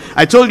angels.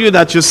 I told you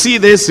that you see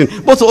this in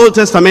both the Old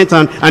Testament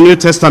and New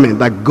Testament,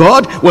 that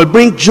God will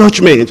bring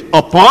judgment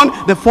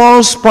upon the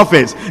false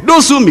prophets,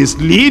 those who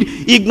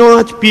mislead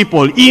ignorant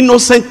people,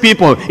 innocent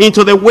people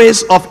into the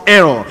ways of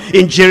error.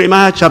 In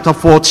Jeremiah chapter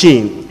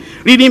 14,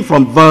 reading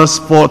from verse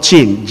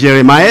 14,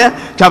 Jeremiah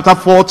chapter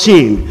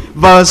 14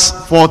 verse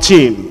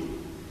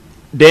 14,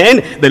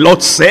 Then the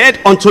Lord said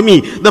unto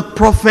me, the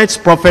prophets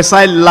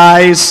prophesy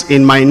lies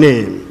in my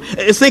name.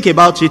 Think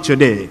about it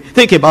today.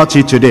 Think about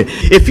it today.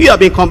 If you have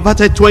been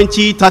converted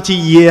 20, 30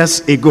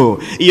 years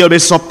ago, you'll be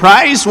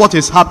surprised what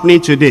is happening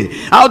today.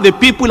 How the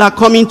people are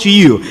coming to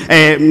you.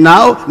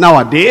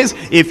 Nowadays,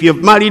 if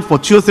you've married for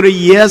 2-3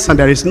 years and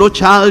there is no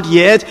child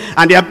yet,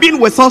 and they have been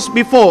with us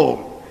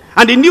before,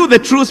 and they knew the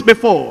truth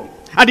before,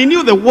 and they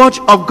knew the word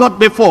of God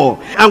before,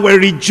 and we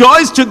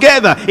rejoice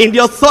together in the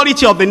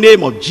authority of the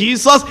name of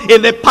Jesus,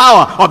 in the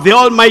power of the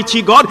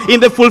Almighty God,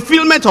 in the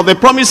fulfillment of the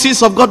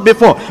promises of God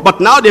before.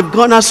 But now they've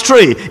gone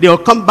astray. They'll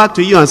come back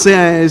to you and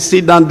say,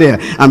 sit down there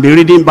and be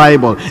reading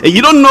Bible.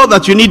 You don't know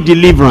that you need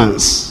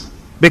deliverance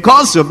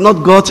because you've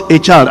not got a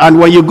child. And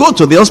when you go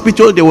to the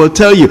hospital, they will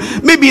tell you,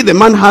 maybe the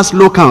man has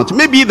low count,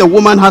 maybe the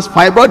woman has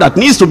fibroid that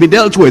needs to be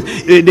dealt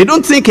with. They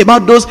don't think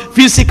about those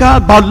physical,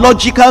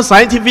 biological,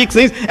 scientific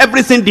things.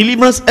 Everything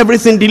deliverance,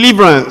 everything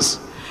deliverance.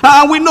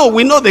 We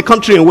know the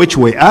country in which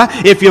we are.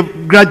 If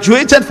you've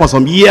graduated for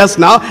some years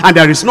now and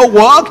there is no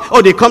work,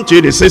 or they come to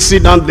you, they say,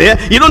 sit down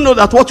there. You don't know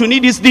that what you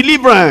need is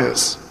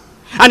deliverance.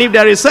 And if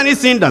there is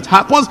anything that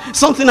happens,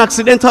 something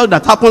accidental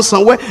that happens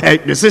somewhere,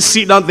 they say,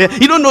 sit down there.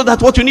 You don't know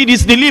that what you need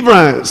is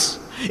deliverance.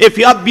 If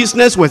you have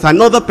business with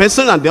another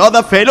person and the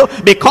other fellow,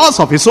 because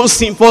of his own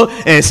sinful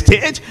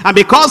state and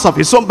because of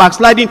his own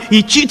backsliding,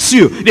 he cheats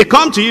you. They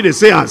come to you, they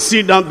say,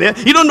 sit down there.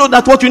 You don't know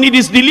that what you need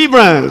is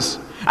deliverance.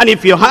 And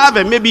if you have,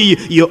 maybe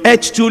you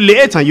ate too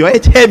late and you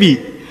ate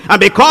heavy, and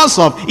because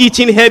of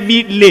eating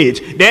heavy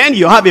late, then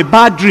you have a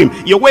bad dream.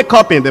 You wake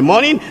up in the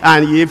morning,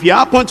 and if you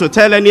happen to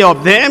tell any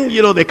of them,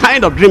 the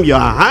kind of dream you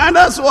had,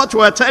 that's what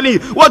we're telling you.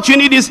 What you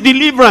need is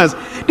deliverance.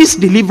 This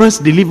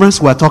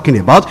deliverance we're talking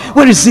about,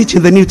 where is it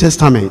in the New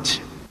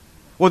Testament?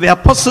 Well, the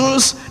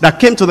apostles that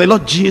came to the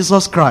Lord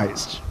Jesus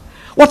Christ,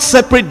 what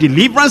separate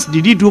deliverance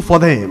did he do for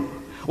them?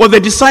 Well, the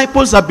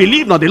disciples that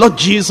believed on the Lord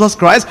Jesus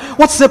Christ,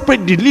 what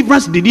separate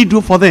deliverance did he do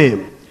for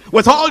them?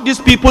 With all these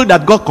people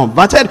that got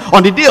converted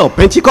on the day of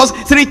Pentecost,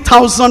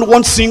 3,000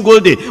 one single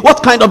day.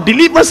 What kind of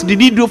deliverance did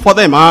he do for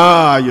them?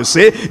 You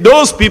say,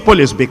 those people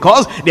is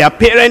because their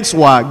parents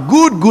were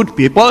good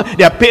people.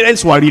 Their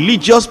parents were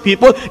religious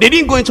people. They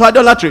didn't go into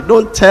idolatry.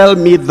 Don't tell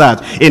me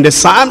that. In the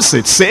Psalms,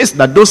 it says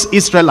that those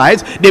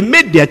Israelites, they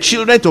made their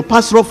children to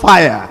pass through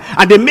fire.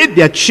 And they made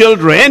their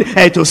children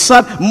to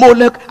serve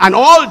Molech and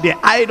all the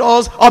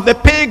idols of the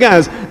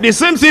pagans. The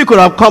same thing could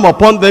have come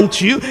upon them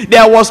too.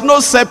 There was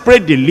no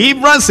separate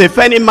deliverance. If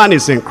any man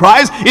is in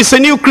Christ, he's a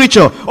new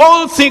creature.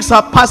 All things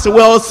are passed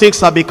away, all things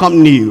have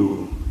become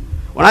new.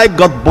 When I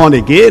got born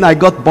again, I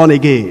got born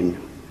again.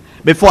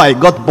 Before I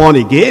got born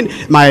again,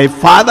 my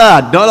father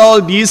had done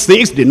all these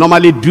things they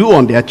normally do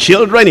on their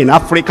children in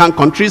African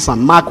countries,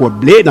 and mark with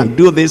blade and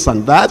do this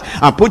and that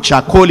and put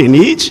charcoal in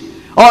it.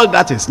 All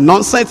that is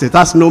nonsense. It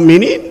has no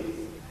meaning.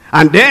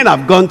 And then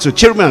I've gone to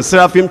Children and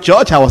Seraphim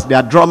Church. I was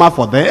their drummer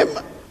for them,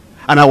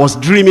 and I was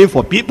dreaming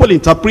for people,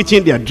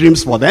 interpreting their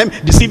dreams for them,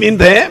 deceiving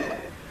them.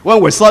 When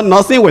we saw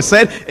nothing, we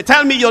said,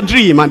 tell me your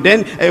dream. And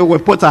then we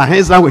put our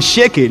hands down, we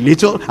shake a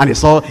little, and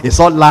it's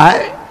all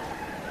lie.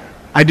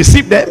 I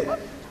deceived them.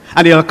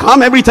 And they'll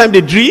come every time they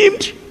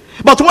dreamed.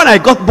 But when I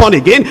got born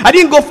again, I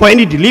didn't go for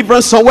any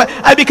deliverance somewhere.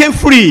 I became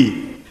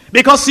free.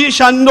 Because ye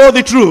shall know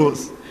the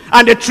truth,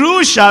 and the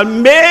truth shall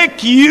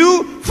make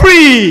you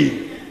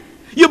free.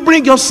 You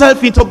bring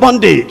yourself into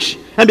bondage.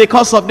 And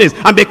because of this,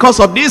 and because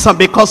of this, and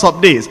because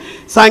of this,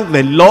 thank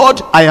the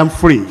Lord, I am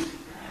free.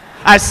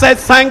 I said,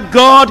 thank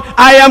God,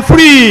 I am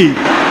free.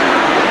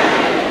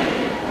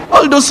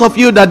 All those of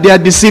you that they are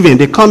deceiving,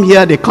 they come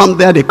here, they come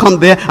there,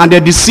 and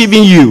they're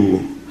deceiving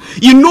you.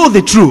 You know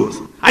the truth,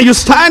 and you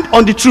stand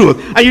on the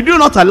truth, and you do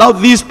not allow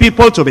these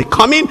people to be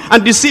coming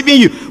and deceiving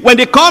you. When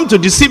they come to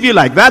deceive you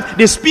like that,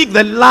 they speak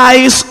the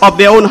lies of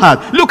their own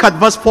heart. Look at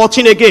verse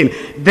 14 again.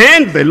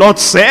 Then the Lord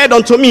said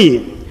unto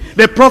me,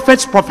 the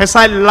prophets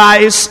prophesy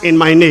lies in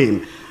my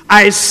name.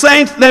 I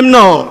sent them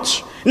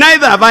not.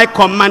 Neither have I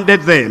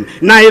commanded them,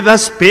 neither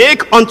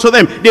spake unto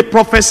them. They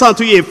prophesy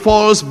unto you a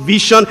false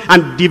vision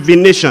and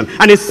divination,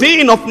 and a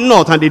thing of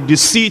naught, and the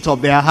deceit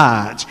of their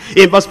heart.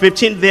 In verse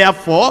 15,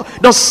 therefore,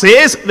 thus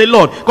says the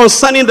Lord,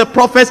 concerning the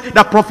prophets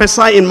that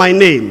prophesy in my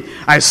name,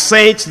 I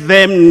sent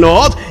them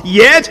not,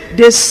 yet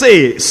they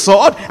say,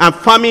 sword and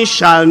famine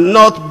shall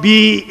not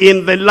be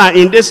in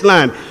this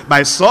land.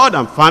 By sword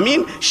and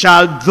famine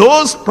shall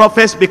those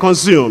prophets be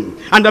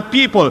consumed, and the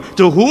people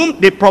to whom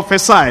they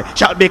prophesy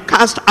shall be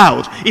cast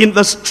out in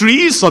the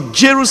streets of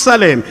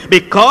Jerusalem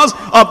because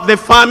of the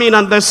famine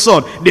and the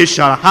sword. They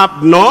shall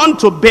have none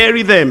to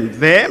bury them,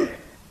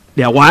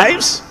 their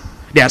wives,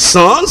 their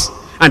sons,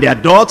 and their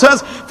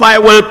daughters, for I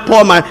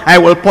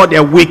will pour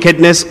their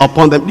wickedness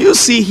upon them. Do you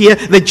see here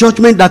the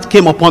judgment that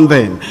came upon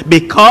them?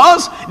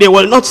 Because they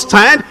will not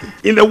stand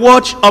in the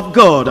watch of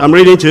God. I'm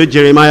reading to you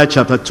Jeremiah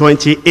chapter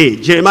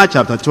 28. Jeremiah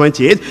chapter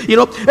 28. You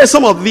know,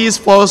 some of these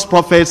false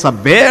prophets are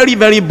very,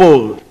 very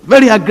bold,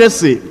 very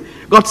aggressive.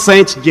 God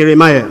sent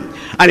Jeremiah,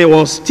 and he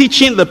was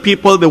teaching the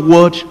people the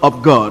word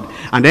of God.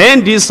 And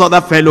then this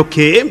other fellow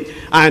came,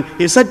 And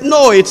he said,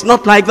 no, it's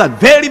not like that.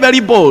 Very, very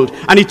bold.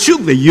 And he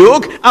took the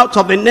yoke out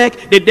of the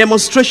neck, the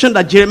demonstration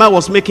that Jeremiah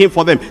was making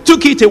for them,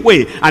 took it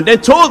away, and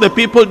then told the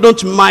people,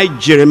 don't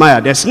mind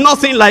Jeremiah. There's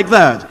nothing like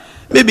that.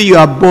 Maybe you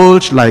are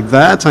bold like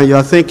that, and you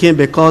are thinking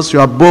because you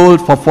are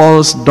bold for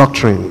false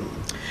doctrine,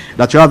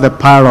 that you have the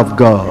power of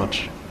God,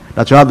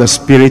 that you have the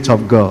Spirit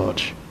of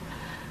God.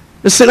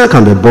 The sinner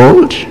can be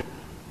bold.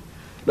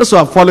 Those who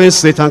are following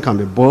Satan can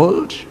be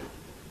bold.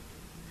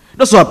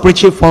 Those who are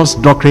preaching false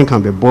doctrine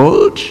can be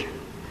bold.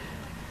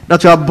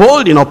 That you are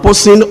bold in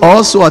opposing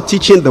us who are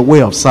teaching the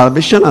way of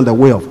salvation and the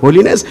way of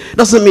holiness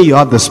doesn't mean you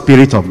have the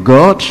Spirit of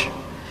God.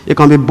 You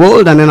can be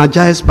bold and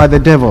energized by the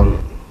devil.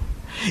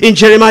 In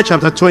Jeremiah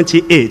chapter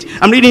 28,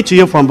 I'm reading to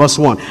you from verse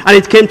 1. And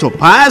it came to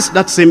pass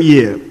that same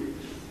year,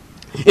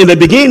 in the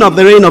beginning of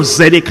the reign of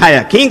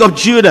Zedekiah, king of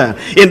Judah,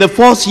 in the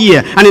 4th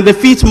year and in the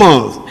 5th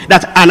month,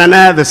 that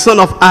Ananiah the son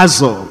of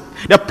Azor,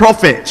 the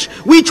prophet,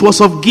 which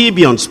was of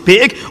Gibeon,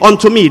 spake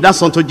unto me,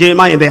 that's unto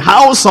Jeremiah, in the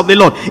house of the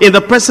Lord, in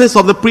the presence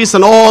of the priests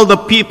and all the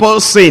people,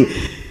 saying,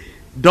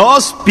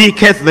 thus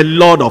speaketh the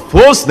Lord of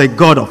hosts, the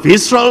God of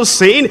Israel,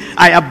 saying,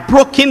 I have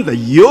broken the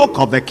yoke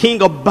of the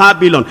king of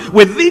Babylon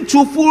within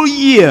 2 full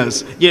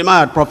years.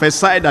 Jeremiah had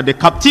prophesied that the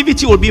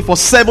captivity will be for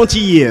 70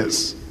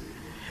 years.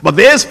 But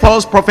this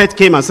false prophet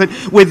came and said,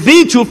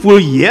 within 2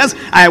 full years,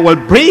 I will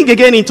bring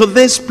again into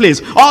this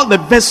place all the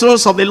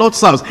vessels of the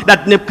Lord's house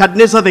that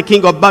Nebuchadnezzar the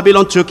king of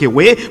Babylon took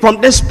away from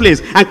this place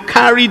and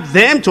carried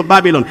them to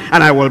Babylon.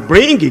 And I will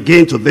bring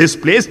again to this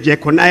place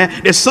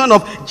Jeconiah the son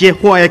of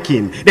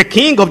Jehoiakim, the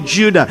king of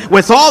Judah,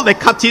 with all the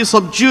captives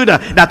of Judah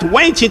that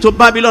went into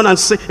Babylon, and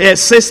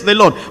says the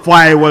Lord, for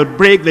I will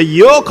break the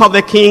yoke of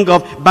the king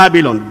of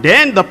Babylon.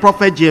 Then the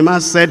prophet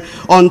Jeremiah said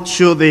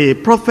unto the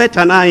prophet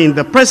Ananiah in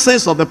the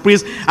presence of the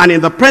priest and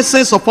in the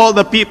presence of all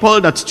the people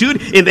that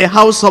stood in the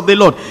house of the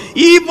Lord.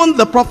 Even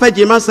the prophet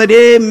Jeremiah said,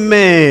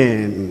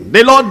 amen.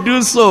 The Lord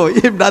do so,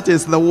 if that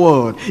is the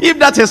word. If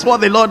that is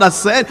what the Lord has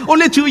said,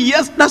 only 2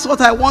 years, that's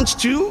what I want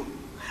to.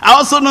 I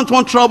also don't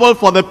want trouble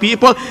for the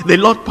people. The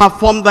Lord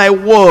perform thy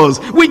words,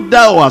 which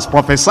thou hast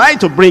prophesied,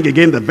 to bring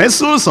again the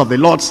vessels of the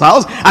Lord's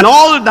house, and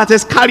all that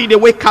is carried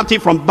away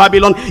captive from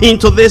Babylon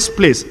into this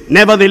place.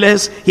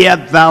 Nevertheless, hear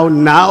thou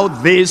now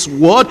this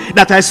word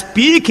that I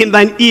speak in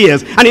thine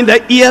ears, and in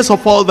the ears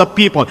of all the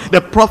people. The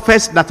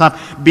prophets that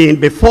have been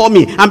before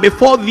me and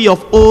before thee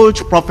of old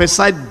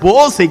prophesied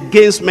both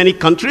against many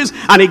countries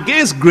and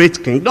against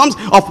great kingdoms,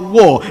 of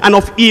war and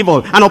of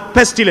evil and of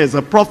pestilence.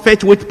 The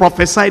prophet which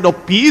prophesied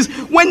of peace,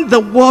 when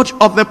the word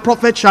of the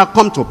prophet shall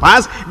come to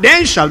pass,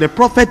 then shall the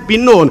prophet be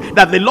known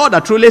that the Lord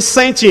hath truly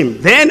sent him.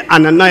 Then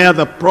Ananiah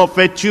the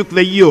prophet took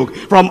the yoke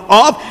from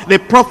off the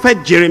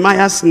prophet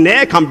Jeremiah's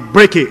neck and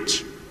brake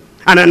it.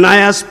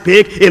 Ananias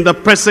spake in the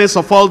presence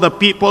of all the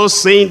people,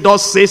 saying,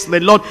 thus says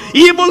the Lord,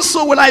 even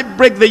so will I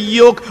break the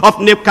yoke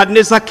of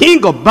Nebuchadnezzar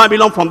king of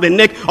Babylon from the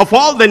neck of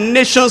all the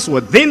nations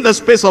within the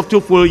space of 2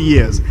 full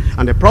years.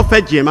 And the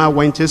prophet Jeremiah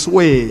went his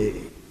way.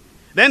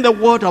 Then the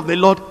word of the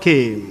Lord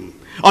came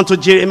unto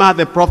Jeremiah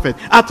the prophet,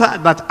 after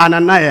that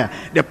Ananiah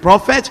the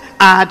prophet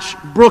had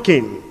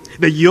broken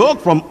the yoke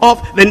from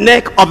off the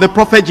neck of the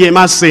prophet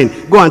Jeremiah,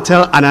 saying, go and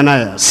tell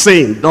Ananias,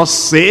 saying, thus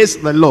says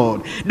the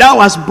Lord,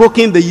 thou hast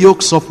broken the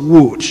yokes of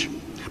wood,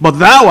 but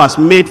thou hast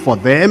made for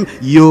them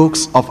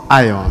yokes of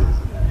iron.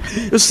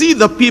 You see,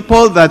 the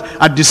people that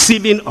are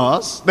deceiving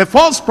us, the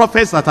false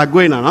prophets that are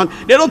going around,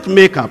 they don't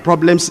make our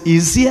problems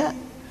easier.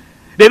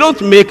 They don't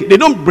break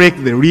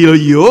the real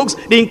yokes.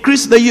 They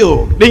increase the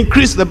yoke. They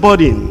increase the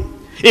burden.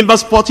 In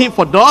verse 14,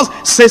 for thus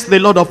says the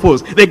Lord of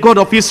hosts, the God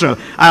of Israel,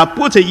 I have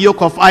put a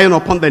yoke of iron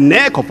upon the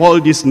neck of all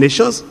these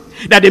nations,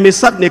 that they may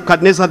serve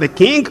Nebuchadnezzar the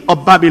king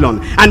of Babylon,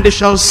 and they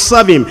shall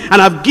serve him,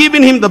 and have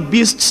given him the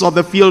beasts of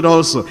the field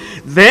also.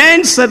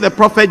 Then said the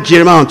prophet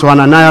Jeremiah unto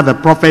Ananiah the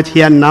prophet,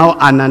 hear now,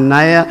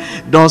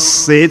 Ananiah, thus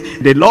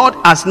saith, the Lord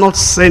has not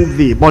sent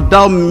thee, but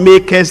thou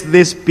makest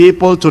this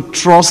people to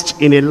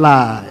trust in a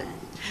lie.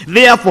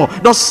 Therefore,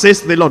 thus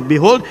says the Lord,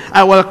 behold,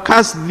 I will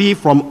cast thee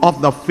from off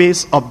the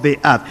face of the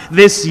earth.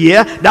 This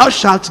year thou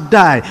shalt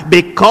die,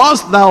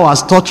 because thou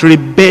hast taught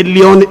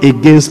rebellion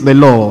against the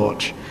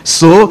Lord.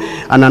 So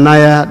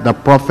Ananiah the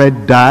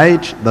prophet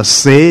died the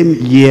same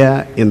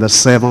year in the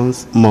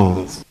 7th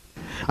month.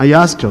 And you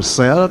ask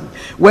yourself,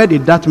 where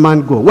did that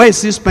man go? Where is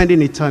he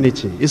spending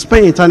eternity? He's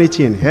spending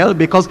eternity in hell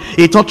because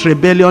he taught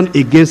rebellion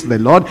against the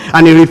Lord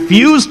and he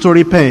refused to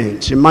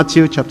repent. In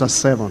Matthew chapter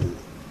 7.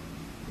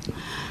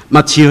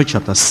 Matthew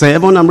chapter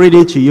 7, I'm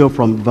reading to you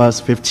from verse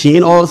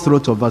 15 all through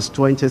to verse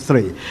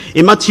 23.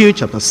 In Matthew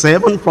chapter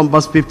 7 from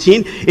verse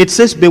 15, it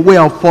says,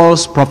 beware of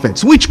false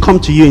prophets, which come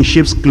to you in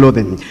sheep's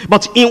clothing,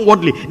 but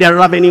inwardly they are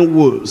ravening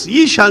wolves.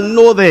 Ye shall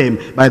know them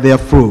by their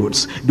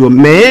fruits. Do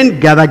men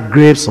gather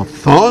grapes of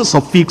thorns,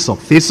 or figs of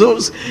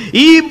thistles?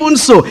 Even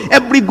so,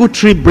 every good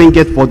tree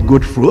bringeth forth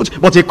good fruit,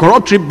 but a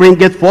corrupt tree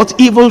bringeth forth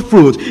evil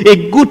fruit.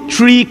 A good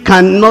tree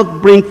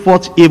cannot bring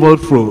forth evil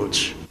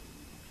fruit.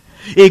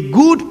 A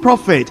good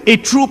prophet, a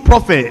true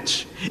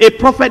prophet, a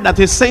prophet that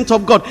is sent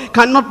of God,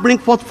 cannot bring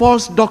forth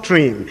false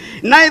doctrine.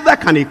 Neither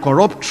can a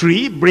corrupt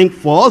tree bring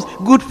forth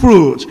good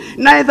fruit.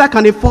 Neither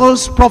can a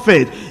false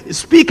prophet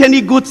speak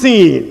any good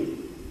thing.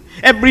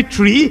 Every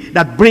tree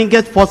that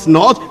bringeth forth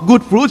not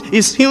good fruit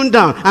is hewn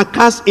down and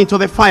cast into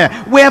the fire.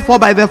 Wherefore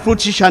by their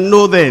fruit ye shall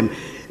know them.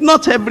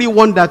 Not every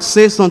one that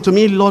says unto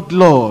me, Lord,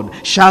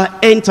 Lord, shall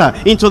enter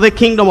into the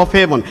kingdom of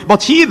heaven,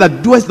 but he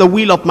that doeth the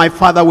will of my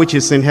Father which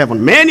is in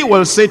heaven. Many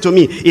will say to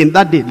me in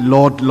that day,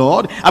 Lord,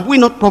 Lord, have we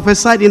not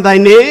prophesied in thy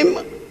name?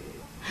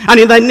 And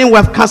in thy name we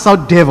have cast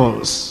out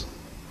devils.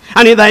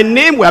 And in thy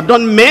name we have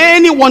done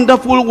many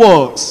wonderful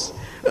works.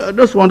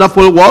 Those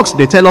wonderful works,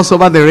 they tell us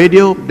over the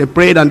radio, they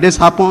prayed and this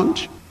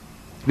happened.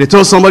 They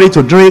told somebody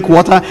to drink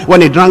water.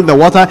 When he drank the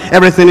water,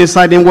 everything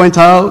inside him went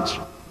out.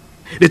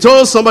 They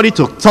told somebody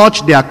to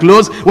touch their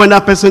clothes. When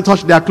that person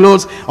touched their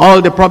clothes,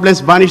 all the problems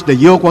vanished. The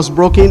yoke was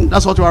broken.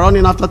 That's what we are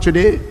running after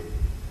today.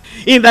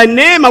 In thy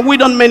name have we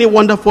done many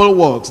wonderful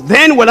works.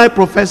 Then will I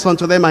profess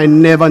unto them, I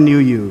never knew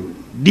you.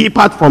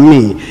 Depart from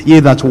me, ye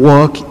that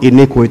work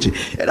iniquity.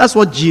 That's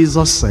what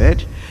Jesus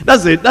said.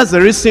 That's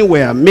the reason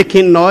we are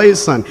making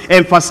noise and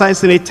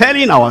emphasizing it,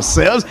 telling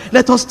ourselves,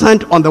 let us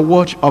stand on the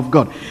word of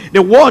God.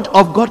 The word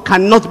of God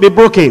cannot be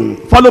broken.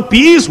 Follow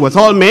peace with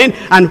all men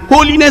and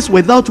holiness,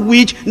 without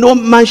which no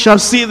man shall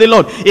see the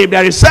Lord. If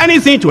there is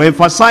anything to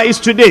emphasize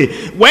today,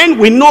 when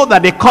we know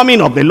that the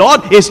coming of the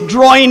Lord is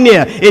drawing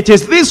near, it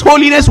is this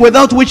holiness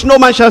without which no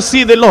man shall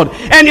see the Lord.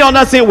 Any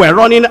other thing we're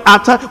running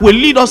after will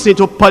lead us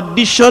into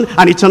perdition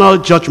and eternal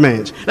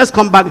judgment. Let's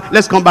come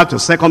back to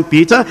 2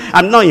 Peter.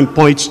 I'm now in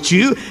point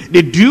 2.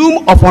 The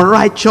doom of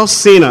unrighteous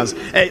sinners.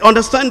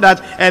 Understand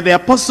that the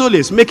apostle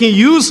is making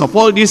use of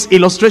all these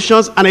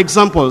illustrations and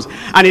examples,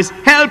 and is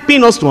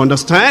helping us to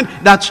understand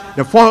that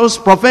the false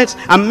prophets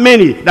and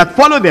many that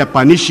follow their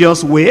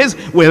pernicious ways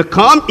will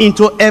come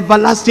into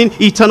everlasting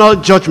eternal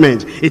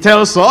judgment. It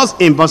tells us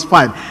in verse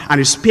 5, and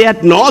he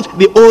spared not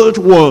the old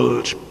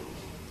world,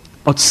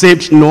 but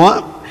saved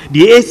Noah,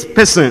 the 8th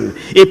person,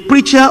 a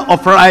preacher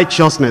of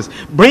righteousness,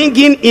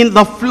 bringing in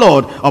the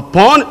flood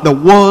upon the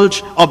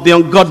world of the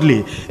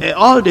ungodly.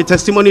 All the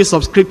testimonies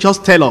of scriptures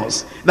tell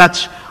us that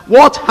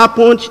what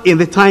happened in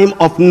the time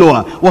of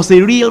Noah was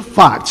a real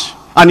fact,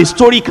 an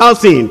historical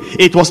thing.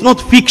 It was not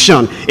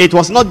fiction. It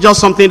was not just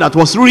something that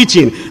was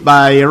written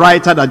by a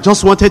writer that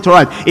just wanted to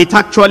write. It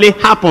actually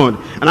happened.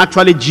 And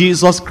actually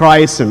Jesus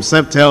Christ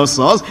himself tells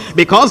us,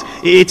 because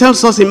he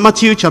tells us in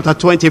Matthew chapter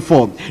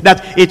 24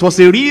 that it was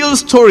a real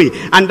story,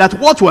 and that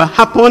what will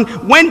happen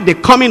when the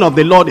coming of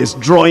the Lord is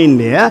drawing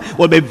near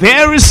will be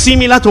very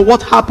similar to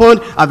what happened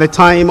at the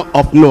time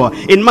of Noah.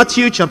 In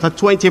Matthew chapter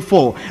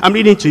 24, I'm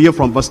reading to you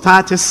from verse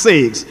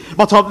 36.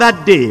 But of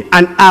that day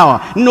and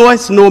hour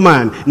knoweth no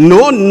man,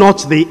 no,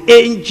 not the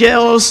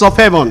angels of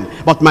heaven,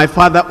 but my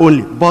Father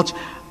only. But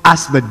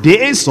as the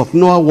days of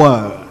Noah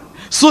were,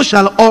 so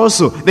shall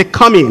also the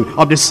coming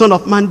of the Son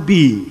of Man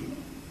be.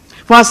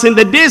 For as in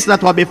the days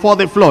that were before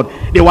the flood,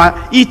 they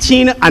were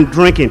eating and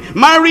drinking,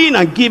 marrying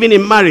and giving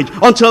in marriage,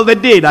 until the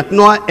day that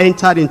Noah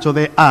entered into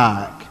the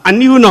ark, and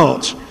knew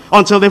not,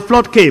 until the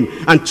flood came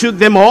and took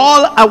them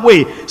all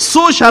away.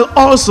 So shall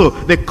also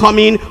the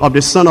coming of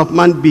the Son of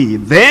Man be.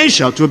 Then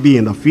shall two be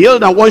in the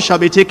field, and one shall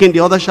be taken,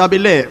 the other shall be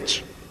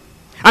left.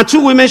 And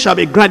two women shall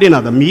be grinding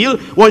at the mill,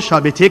 one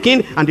shall be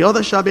taken, and the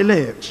other shall be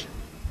left.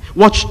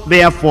 Watch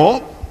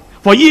therefore,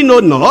 for ye know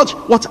not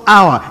what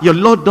hour your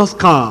Lord does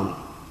come.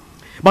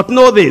 But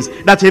know this,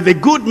 that if a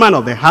good man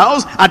of the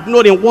house had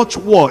known in what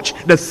watch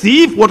the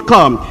thief would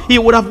come, he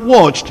would have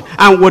watched,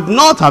 and would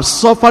not have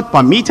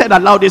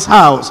allowed his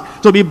house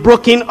to be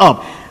broken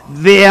up.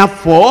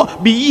 Therefore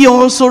be ye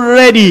also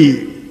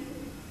ready.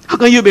 How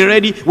can you be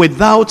ready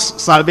without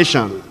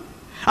salvation?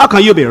 How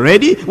can you be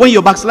ready when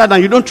you backslide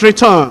and you don't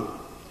return?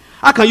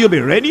 How can you be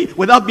ready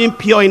without being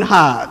pure in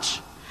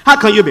heart? How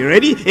can you be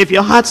ready if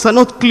your hearts are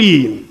not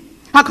clean?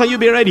 How can you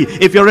be ready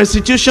if your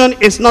restitution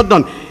is not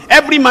done?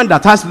 Every man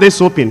that has this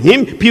hope in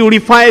him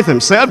purifies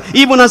himself,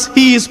 even as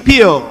he is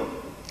pure.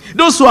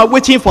 Those who are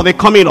waiting for the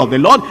coming of the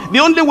Lord, the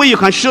only way you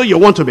can show you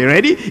want to be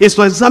ready is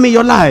to examine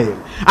your life.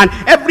 And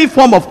every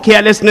form of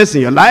carelessness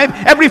in your life,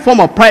 every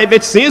form of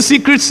private sin,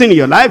 secret sin in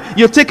your life,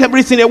 you take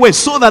everything away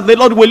so that the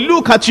Lord will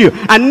look at you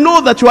and know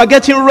that you are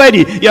getting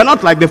ready. You're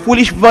not like the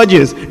foolish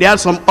virgins. They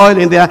had some oil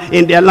in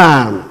their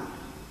lamp,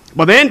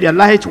 but then their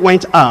light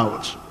went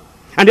out,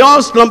 and they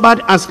all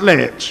slumbered and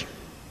slept.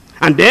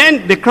 And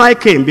then the cry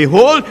came,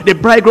 behold, the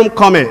bridegroom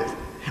cometh.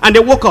 And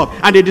they woke up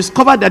and they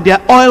discovered that their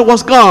oil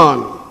was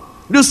gone.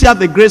 Do you have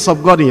the grace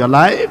of God in your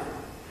life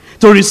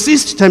to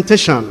resist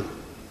temptation,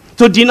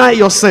 to deny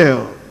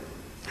yourself,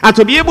 and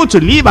to be able to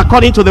live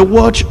according to the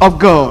word of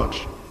God?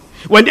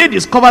 When they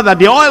discovered that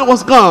the oil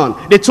was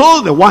gone, they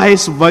told the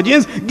wise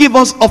virgins, give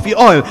us of your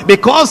oil,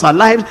 because our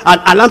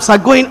lamps are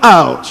going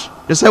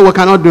out. They said, we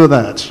cannot do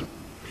that.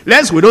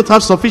 Lest we don't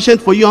have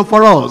sufficient for you and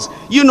for us.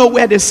 You know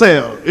where they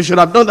sell. You should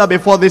have done that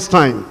before this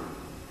time.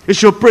 You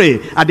should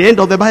pray at the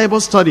end of the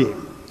Bible study.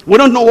 We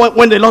don't know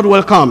when the Lord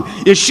will come.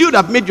 You should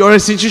have made your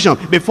restitution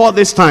before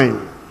this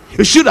time.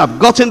 You should have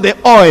gotten the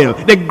oil,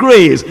 the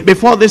grace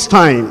before this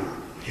time.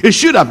 You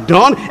should have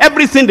done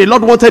everything the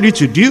Lord wanted you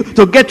to do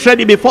to get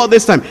ready before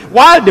this time.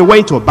 While they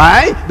went to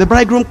buy, the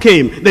bridegroom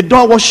came. The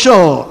door was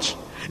shut.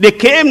 They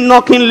came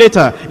knocking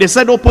later. They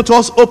said, open to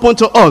us, open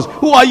to us.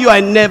 Who are you? I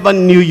never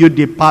knew you.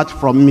 Depart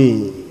from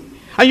me.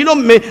 And you know,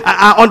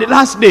 on the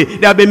last day,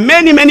 there will be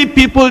many, many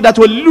people that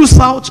will lose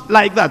out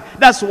like that.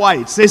 That's why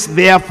it says,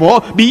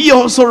 therefore, be ye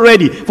also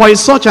ready, for in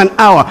such an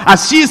hour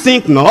as ye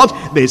think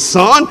not, the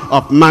Son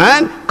of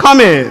Man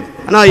cometh.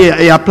 And now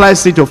he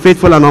applies it to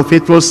faithful and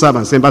unfaithful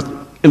servants. In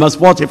verse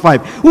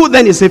 45, who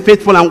then is a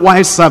faithful and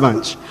wise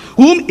servant,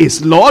 whom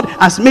his Lord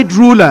has made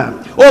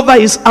ruler over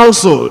his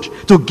household,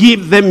 to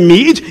give them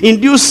meat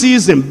in due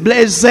season?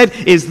 Blessed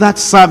is that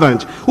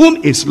servant,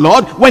 whom his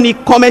Lord, when he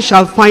cometh,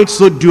 shall find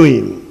so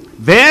doing.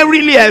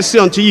 Verily I say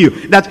unto you,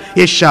 that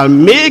he shall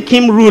make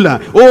him ruler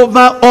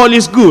over all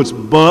his goods.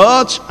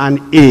 But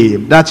an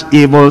Abe, that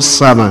evil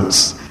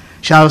servant,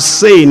 shall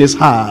say in his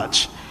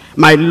heart,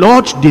 my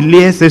Lord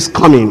delayeth his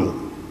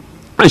coming,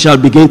 and shall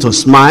begin to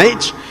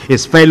smite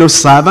his fellow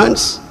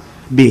servants,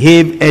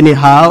 behave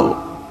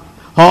anyhow,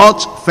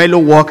 hurt fellow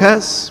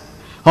workers,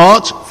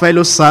 hurt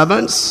fellow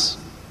servants.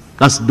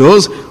 That's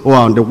those who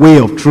are on the way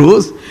of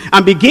truth,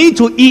 and begin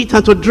to eat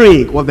and to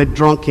drink with the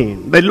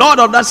drunken. The Lord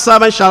of that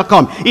servant shall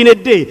come in a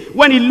day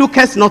when he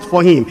looketh not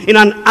for him, in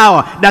an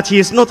hour that he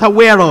is not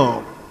aware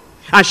of,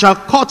 and shall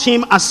cut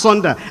him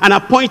asunder, and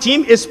appoint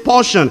him his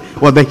portion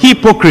with the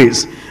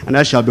hypocrites. And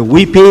there shall be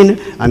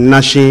weeping and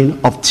gnashing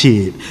of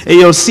teeth. And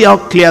you'll see how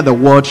clear the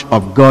word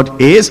of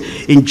God is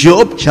in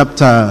Job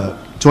chapter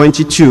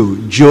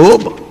 22.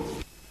 Job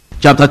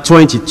chapter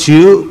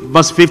 22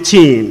 verse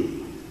 15.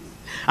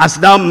 As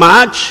thou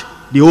march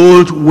the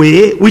old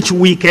way which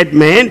wicked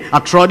men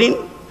are trodden,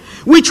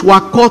 which were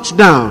cut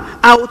down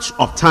out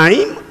of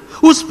time,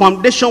 whose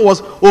foundation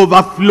was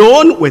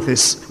overflown with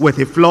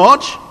a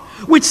flood,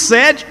 which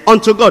said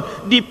unto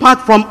God,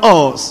 depart from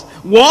us.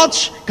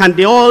 What can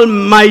the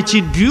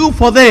Almighty do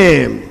for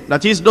them?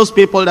 That is, those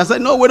people that said,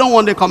 no, we don't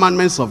want the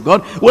commandments of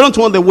God. We don't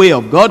want the way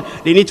of God.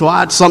 They need to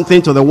add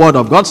something to the word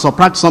of God,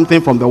 subtract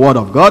something from the word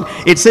of God.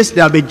 It says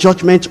there will be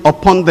judgment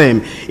upon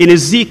them. In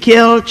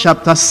Ezekiel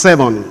chapter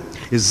 7.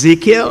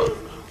 Ezekiel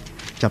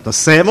chapter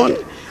 7.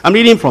 I'm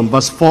reading from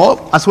verse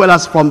 4 as well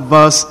as from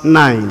verse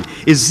 9.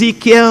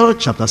 Ezekiel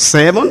chapter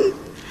 7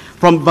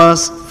 from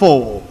verse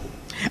 4.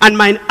 And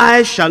mine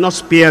eyes shall not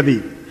spare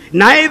thee,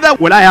 neither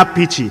will I have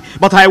pity,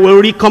 but I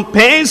will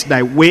recompense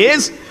thy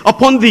ways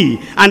upon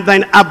thee, and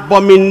thine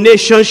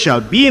abomination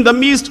shall be in the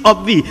midst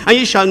of thee, and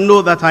ye shall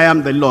know that I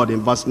am the Lord.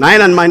 In verse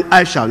 9, and mine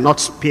eye shall not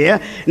spare,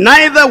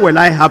 neither will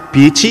I have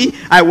pity,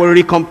 I will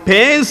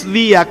recompense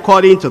thee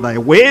according to thy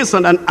ways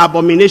and thine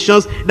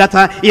abominations that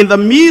are in the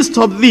midst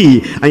of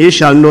thee, and ye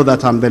shall know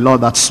that I am the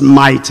Lord that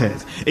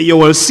smiteth. You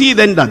will see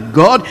then that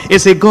God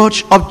is a God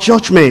of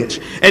judgment.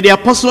 And the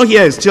apostle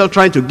here is still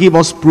trying to give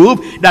us proof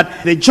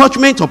that the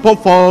judgment upon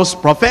false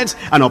prophets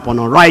and upon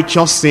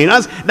unrighteous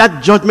sinners,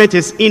 that judgment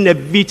is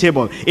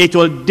inevitable. It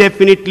will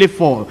definitely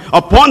fall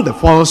upon the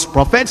false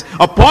prophets,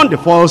 upon the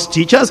false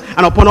teachers,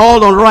 and upon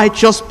all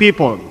unrighteous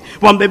people.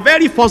 From the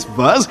very first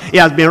verse, he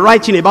has been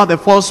writing about the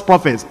false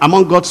prophets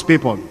among God's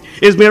people.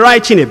 He's been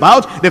writing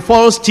about the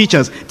false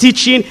teachers,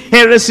 teaching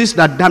heresies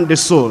that damn the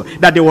soul,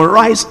 that they will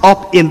rise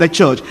up in the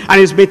church. And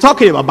he's been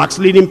talking about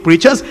backsliding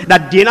preachers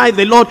that deny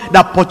the Lord,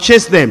 that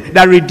purchased them,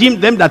 that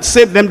redeemed them, that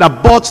saved them,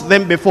 that bought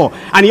them before.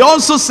 And he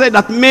also said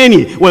that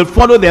many will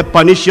follow their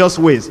pernicious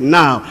ways.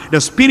 Now,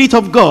 the Spirit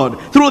of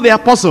God, through the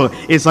apostle,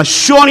 is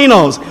assuring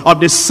us of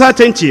the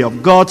certainty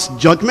of God's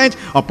judgment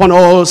upon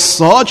all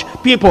such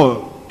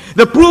people.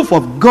 The proof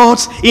of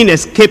God's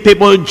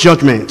inescapable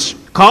judgment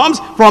comes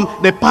from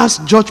the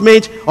past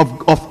judgment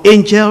of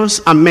angels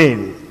and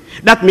men.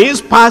 That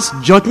means past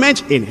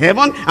judgment in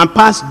heaven and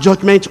past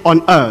judgment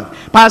on earth.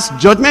 Past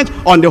judgment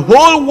on the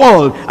whole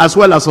world, as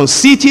well as on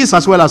cities,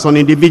 as well as on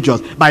individuals,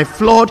 by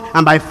flood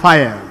and by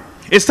fire.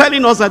 It's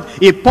telling us that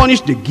he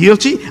punished the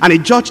guilty and he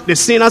judged the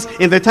sinners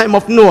in the time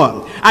of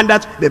Noah. And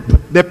that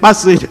the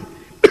passage,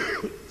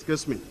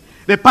 excuse me,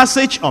 the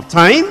passage of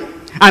time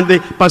and the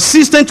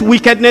persistent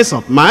wickedness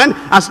of man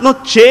has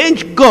not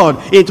changed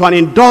God into an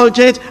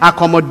indulgent,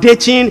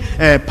 accommodating,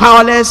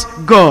 powerless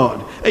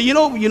God. You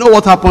know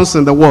what happens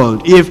in the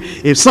world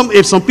if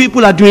some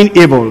people are doing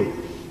evil,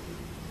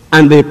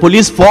 and the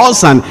police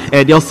force and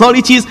the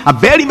authorities are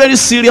very, very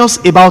serious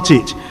about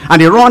it,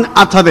 and they run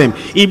after them.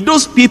 If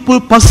those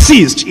people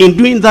persist in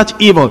doing that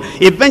evil,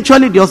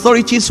 eventually the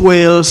authorities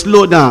will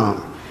slow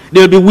down.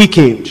 They'll be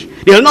weakened.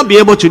 They'll not be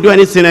able to do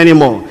anything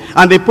anymore.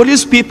 And the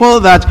police people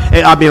that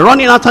have been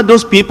running after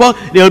those people,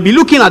 they'll be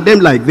looking at them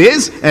like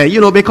this,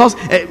 because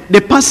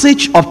the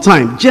passage of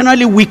time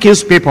generally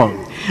weakens people.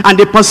 And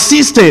the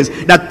persistence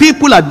that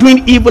people are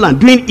doing evil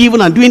and doing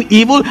evil and doing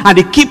evil, and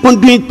they keep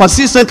on doing it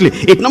persistently,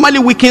 it normally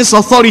weakens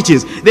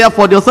authorities.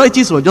 Therefore, the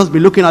authorities will just be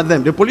looking at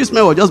them. The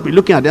policemen will just be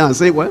looking at them and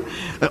say, well,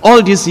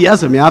 all these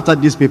years, after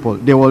these people,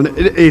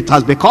 it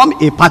has become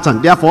a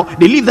pattern. Therefore,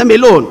 they leave them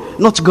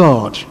alone. Not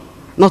God.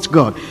 Not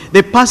God.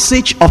 The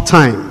passage of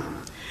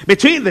time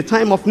between the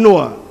time of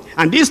Noah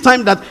And this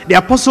time that the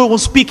apostle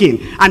was speaking,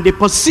 and the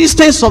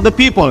persistence of the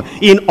people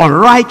in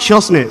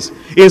unrighteousness,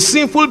 in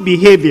sinful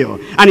behavior,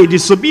 and in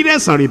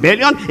disobedience and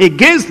rebellion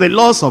against the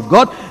laws of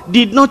God,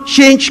 did not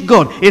change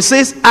God. It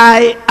says,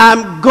 I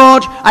am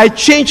God, I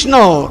change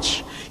not.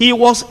 He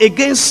was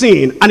against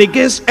sin and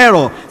against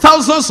error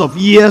thousands of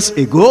years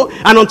ago,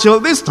 and until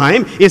this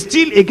time, is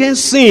still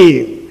against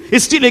sin.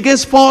 It's still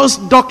against false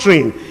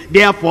doctrine.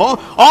 Therefore,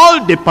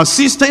 all the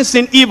persistence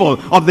in evil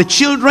of the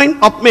children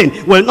of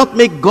men will not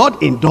make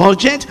God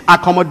indulgent,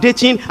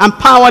 accommodating, and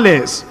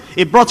powerless.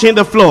 He brought in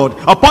the flood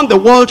upon the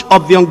world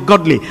of the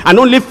ungodly, and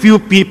only few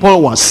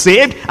people were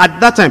saved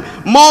at that time.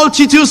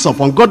 Multitudes of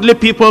ungodly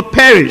people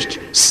perished.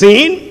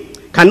 Sin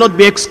cannot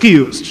be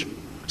excused.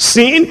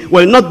 Sin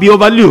will not be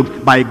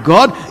overlooked by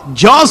God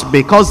just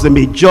because the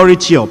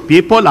majority of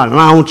people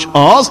around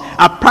us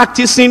are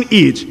practicing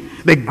it.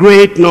 The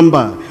great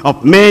number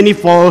of many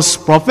false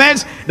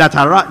prophets that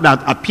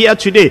appear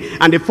today,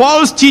 and the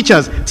false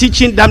teachers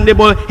teaching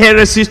damnable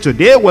heresies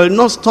today, will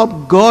not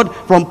stop God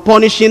from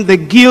punishing the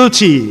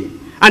guilty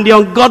and the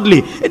ungodly.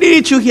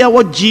 Didn't you hear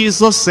what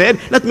Jesus said?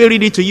 Let me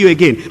read it to you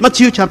again.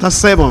 Matthew chapter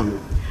 7.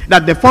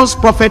 That the false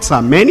prophets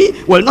are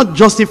many will not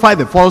justify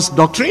the false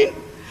doctrine,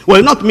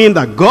 will not mean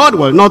that God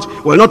will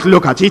not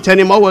look at it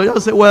anymore. Will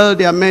just say, well,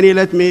 there are many,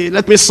 let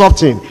me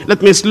soften,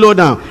 let me slow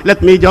down,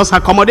 let me just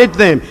accommodate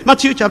them.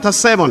 Matthew chapter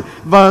 7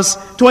 verse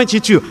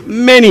 22.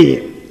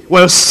 Many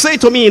will say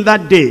to me in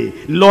that day,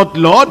 Lord,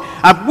 Lord,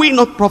 have we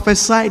not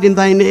prophesied in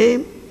thy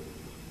name?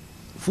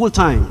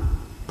 Full-time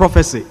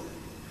prophecy.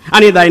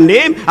 And in thy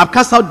name have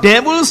cast out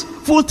devils,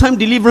 full-time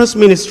deliverance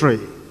ministry.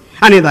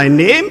 And in thy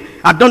name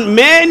have done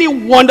many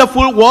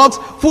wonderful works,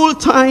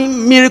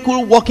 full-time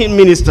miracle working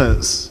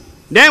ministers.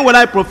 Then will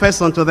I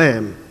profess unto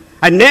them,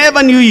 I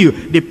never knew you,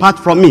 depart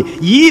from me,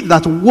 ye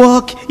that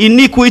work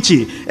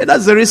iniquity. And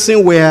that's the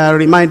reason we are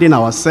reminding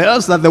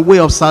ourselves that the way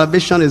of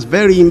salvation is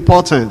very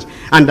important,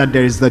 and that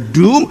there is the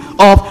doom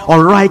of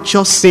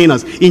unrighteous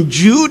sinners. In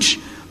Jude,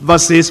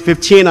 verses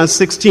 15 and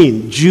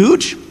 16,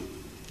 Jude,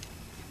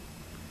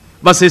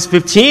 verses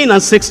 15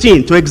 and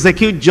 16, to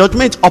execute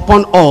judgment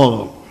upon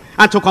all,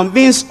 and to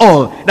convince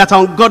all that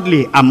are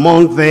ungodly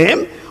among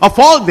them, of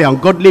all their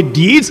ungodly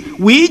deeds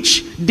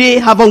which they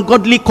have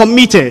ungodly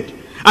committed,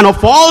 and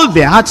of all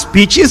their hard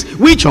speeches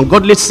which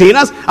ungodly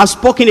sinners have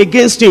spoken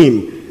against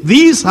him.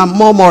 These are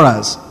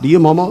murmurers. Do you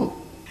murmur?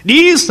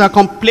 These are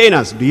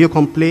complainers. Do you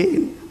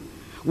complain?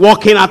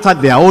 Walking after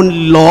their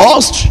own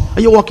lust.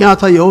 Are you walking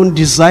after your own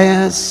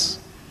desires?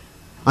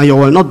 And you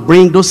will not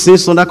bring those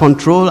sins under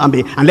control and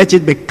let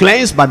it be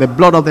cleansed by the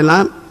blood of the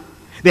Lamb.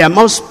 Their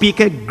mouth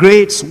speaketh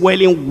great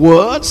swelling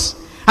words,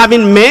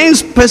 having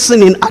men's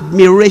person in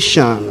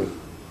admiration,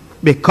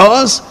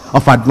 because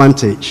of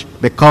advantage,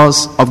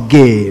 because of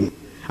gain.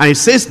 And it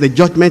says the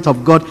judgment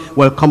of God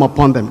will come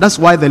upon them. That's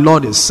why the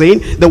Lord is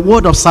saying the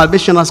word of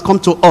salvation has come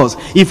to us.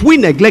 If we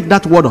neglect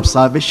that word of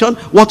salvation,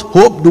 what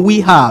hope do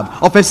we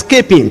have of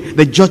escaping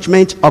the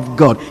judgment of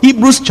God?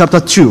 Hebrews chapter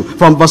 2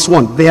 from verse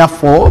 1.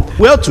 Therefore,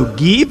 we ought to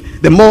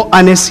give the more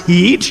earnest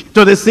heed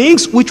to the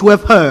things which we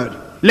have heard,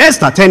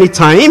 lest at any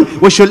time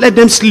we should let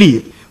them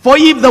sleep. For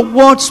if the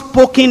word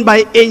spoken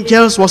by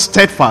angels was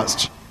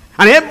steadfast,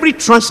 and every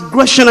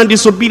transgression and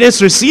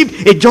disobedience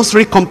received a just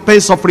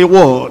recompense of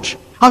reward,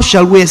 how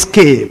shall we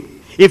escape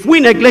if we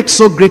neglect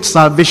so great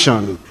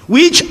salvation,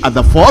 which at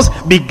the first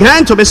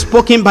began to be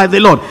spoken by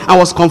the Lord, and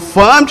was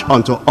confirmed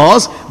unto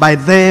us by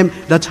them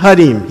that heard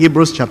him?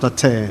 Hebrews chapter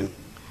 10,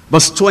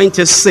 verse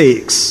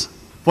 26.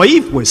 For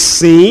if we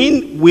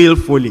sin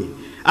willfully,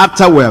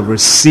 after we have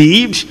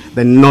received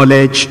the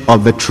knowledge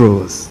of the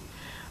truth,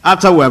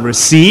 after we have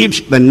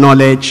received the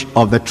knowledge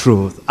of the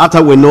truth,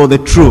 after we know the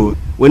truth,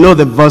 we know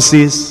the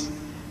verses,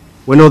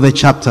 we know the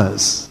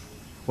chapters,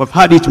 we've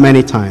heard it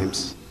many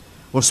times,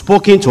 we've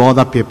spoken to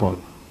other people,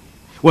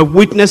 we've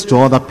witnessed to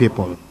other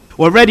people,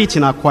 we've read it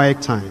in our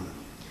quiet time,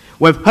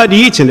 we've heard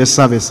it in the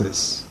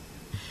services.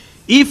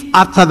 If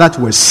after that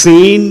we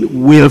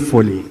sin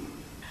willfully,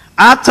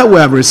 after we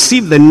have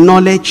received the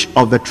knowledge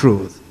of the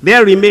truth,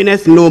 there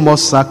remaineth no more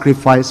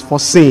sacrifice for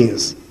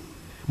sins,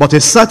 but a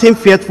certain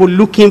fearful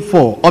looking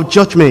for of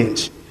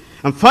judgment,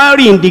 and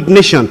fiery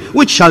indignation,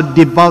 which shall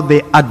devour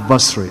the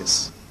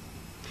adversaries.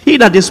 He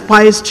that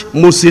despised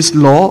Moses'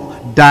 law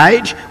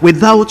died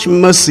without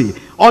mercy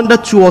under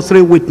 2 or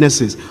 3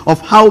 witnesses, of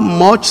how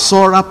much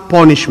sorrow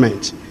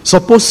punishment,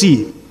 suppose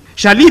ye,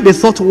 shall he be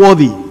thought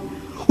worthy,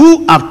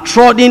 who have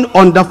trodden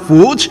under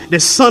foot the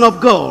Son of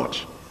God,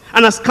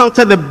 and has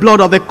counted the blood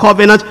of the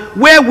covenant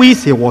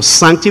wherewith he was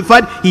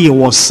sanctified. He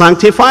was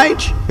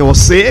sanctified, he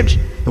was saved,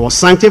 he was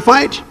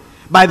sanctified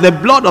by the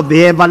blood of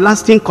the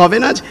everlasting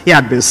covenant. He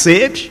had been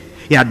saved,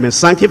 he had been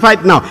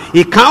sanctified. Now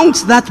he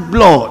counts that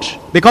blood,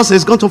 because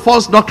he's gone to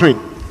false doctrine,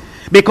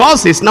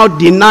 because he's now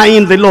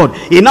denying the Lord.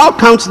 He now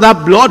counts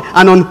that blood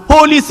an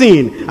unholy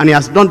thing, and he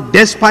has done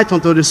despite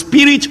unto the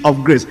Spirit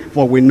of grace.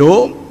 For we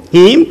know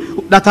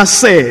him that has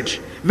said,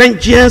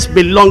 Vengeance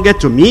belongeth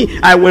to me,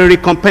 I will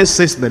recompense,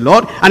 says the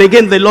Lord. And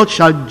again the Lord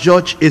shall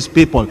judge his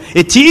people.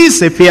 It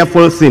is a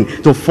fearful thing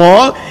to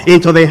fall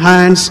into the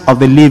hands of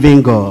the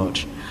living God.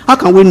 How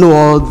can we know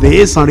all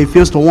this and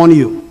refuse to warn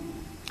you?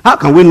 How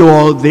can we know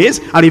all this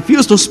and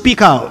refuse to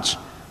speak out?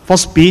 1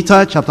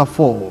 Peter chapter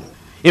 4.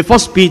 In 1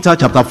 Peter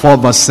chapter 4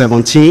 verse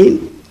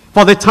 17,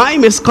 for the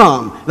time is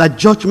come that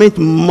judgment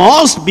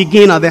must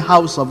begin at the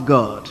house of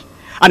God.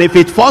 And if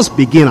it first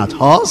begin at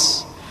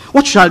us,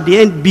 what shall the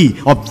end be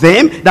of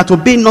them that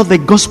obey not the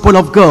gospel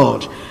of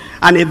God?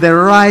 And if the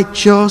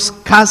righteous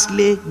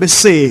scarcely be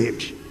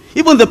saved,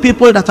 even the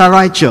people that are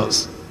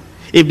righteous,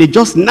 if they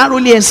just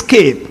narrowly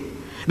escape,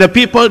 the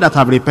people that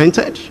have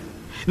repented,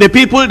 the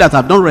people that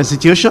have done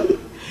restitution,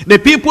 the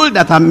people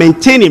that are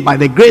maintaining by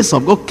the grace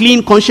of God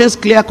clean conscience,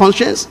 clear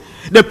conscience,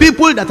 the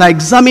people that are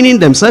examining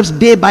themselves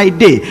day by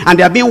day and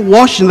they are being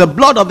washed in the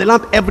blood of the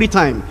Lamb every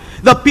time,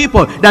 the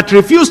people that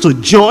refuse to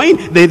join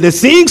the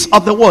things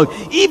of the world,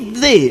 if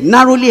they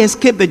narrowly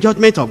escape the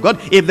judgment of God,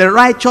 if the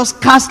righteous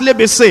scarcely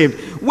be saved,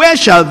 where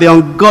shall the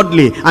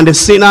ungodly and the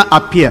sinner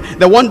appear?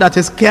 The one that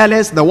is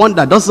careless, the one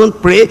that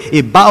doesn't pray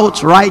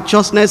about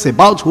righteousness,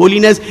 about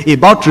holiness,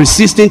 about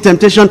resisting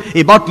temptation,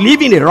 about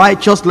living a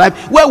righteous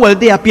life, where will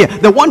they appear?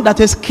 The one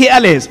that is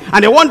careless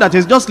and the one that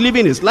is just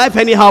living his life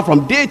anyhow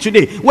from day to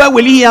day, where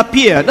will he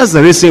appear? That's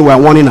the reason we're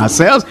warning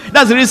ourselves.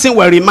 That's the reason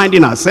we're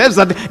reminding ourselves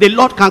that the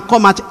Lord can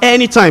come at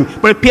any time.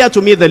 Prepare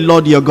to meet the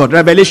Lord your God.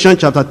 Revelation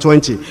chapter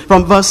 20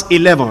 from verse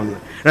 11.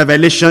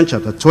 Revelation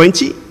chapter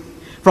 20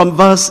 from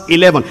verse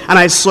 11. And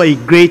I saw a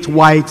great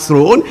white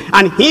throne,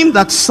 and him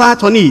that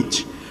sat on it,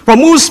 from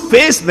whose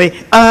face the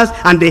earth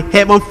and the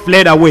heaven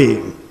fled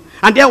away,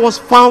 and there was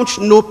found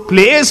no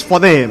place for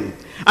them.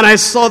 And I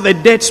saw the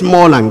dead,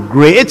 small and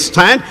great,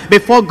 stand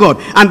before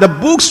God, and the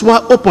books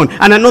were opened,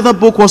 and another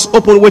book was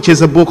opened, which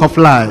is the book of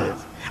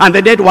life. And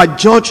the dead were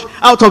judged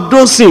out of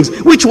those things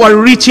which were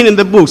written in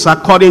the books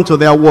according to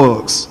their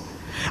works.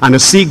 And the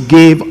sea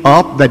gave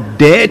up the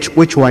dead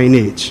which were in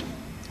it,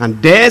 and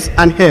death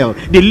and hell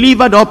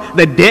delivered up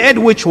the dead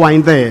which were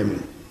in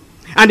them.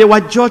 And they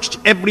were judged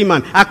every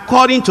man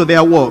according to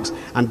their works.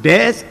 And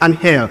death and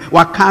hell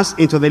were cast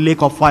into the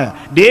lake of fire.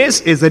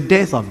 This is the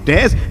death of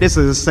death. This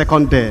is the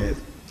second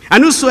death.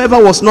 And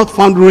whosoever was not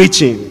found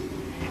written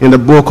in the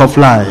book of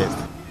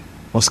life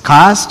was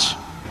cast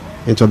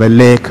into the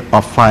lake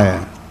of fire.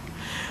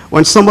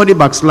 When somebody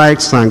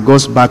backslides and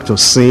goes back to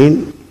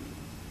sin,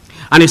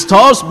 and he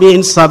stops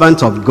being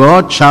servant of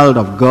God, child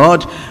of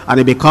God, and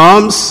he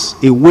becomes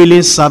a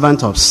willing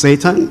servant of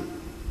Satan,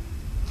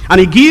 and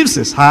he gives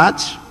his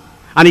heart,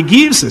 and he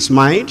gives his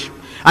mind,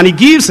 and he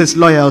gives his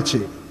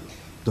loyalty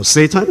to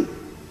Satan,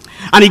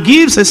 and he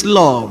gives his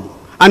love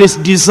and his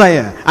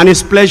desire and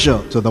his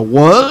pleasure to the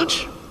world,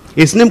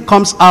 his name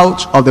comes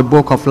out of the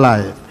book of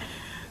life.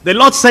 The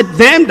Lord said,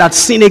 them that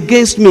sin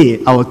against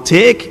me, I will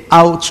take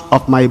out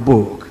of my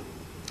book.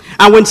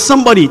 And when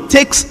somebody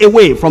takes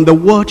away from the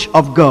word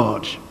of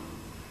God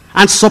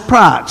and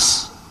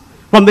subtracts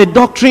from the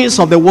doctrines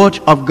of the word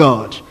of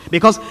God,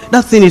 because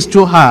that thing is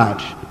too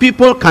hard.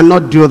 People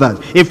cannot do that.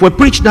 If we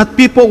preach that,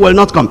 people will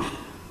not come.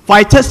 For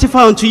I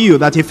testify unto you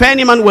that if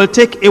any man will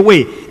take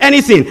away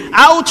anything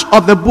out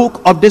of the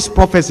book of this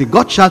prophecy,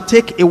 God shall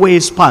take away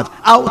his part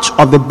out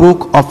of the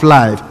book of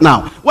life.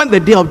 Now, when the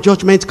day of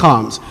judgment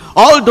comes,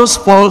 all those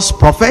false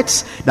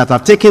prophets that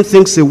have taken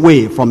things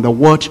away from the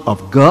word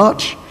of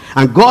God,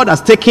 and God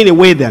has taken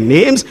away their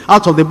names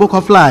out of the book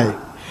of life,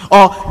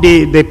 or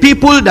the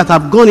people that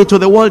have gone into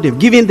the world, they've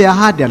given their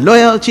heart, their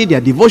loyalty,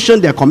 their devotion,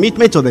 their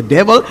commitment to the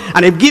devil,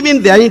 and they've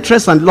given their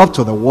interest and love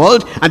to the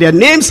world, and their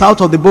names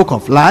out of the book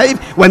of life.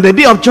 When the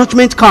day of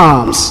judgment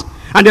comes,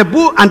 and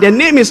their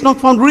name is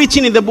not found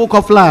written in the book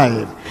of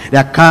life, they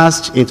are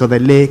cast into the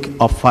lake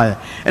of fire.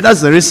 And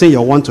that's the reason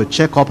you want to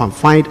check up and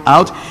find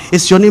out,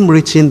 is your name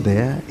written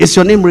there? Is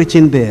your name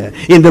written there?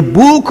 In the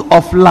book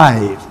of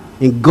life,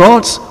 in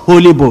God's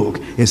holy book,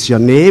 is your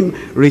name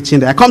written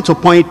there? I come to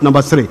point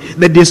number 3,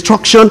 the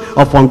destruction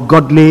of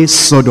ungodly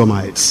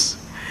sodomites.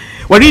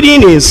 We're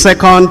reading in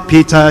 2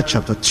 Peter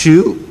chapter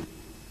 2.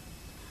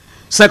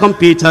 2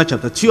 Peter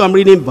chapter 2, I'm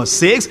reading verse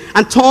 6.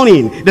 And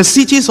turning the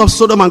cities of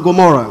Sodom and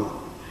Gomorrah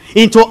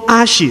into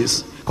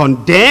ashes,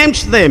 condemned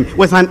them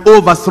with an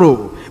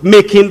overthrow,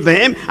 making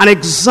them an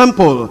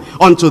example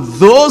unto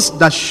those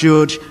that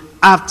should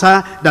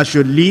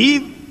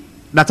live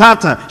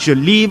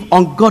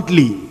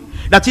ungodly.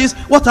 That is,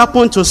 what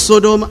happened to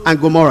Sodom and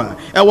Gomorrah?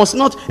 It was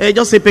not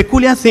just a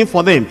peculiar thing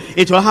for them.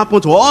 It will happen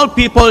to all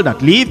people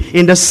that live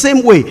in the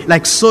same way,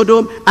 like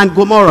Sodom and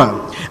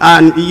Gomorrah.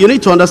 And you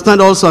need to understand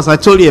also, as I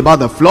told you about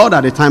the flood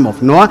at the time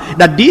of Noah,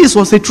 that this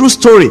was a true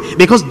story,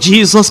 because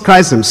Jesus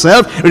Christ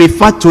himself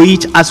referred to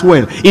it as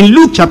well. In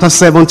Luke chapter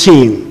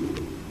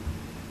 17,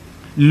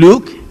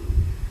 Luke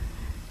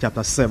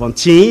chapter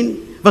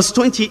 17, verse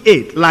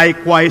 28,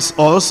 likewise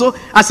also,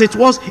 as it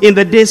was in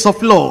the days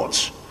of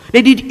Lot,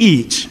 they did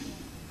eat,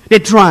 they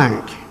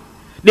drank,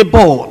 they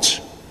bought,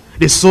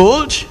 they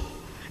sold,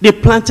 they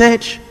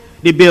planted,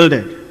 they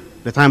builded.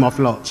 The time of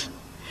Lot.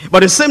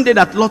 But the same day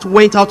that Lot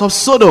went out of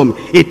Sodom,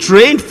 it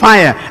rained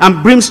fire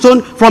and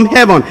brimstone from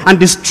heaven and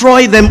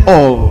destroyed them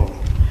all.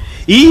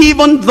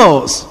 Even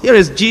thus, here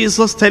is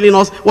Jesus telling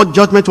us what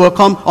judgment will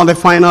come on the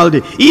final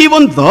day.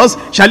 Even thus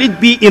shall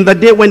it be in the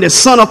day when the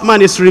Son of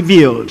Man is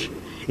revealed.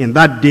 In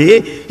that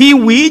day, he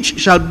which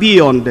shall be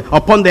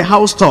upon the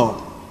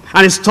housetop,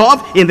 and is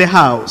top in the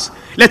house,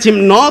 let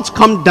him not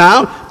come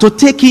down to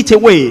take it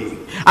away.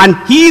 And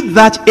he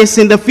that is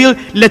in the field,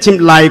 let him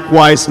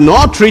likewise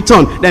not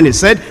return. Then he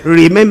said,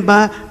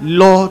 remember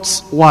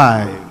Lot's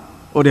wife.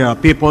 Oh, there are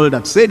people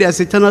that say there's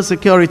eternal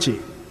security.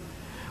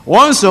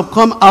 Once you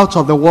come out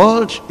of the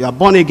world, you are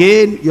born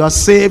again, you are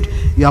saved,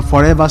 you are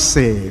forever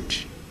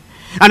saved.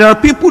 And there are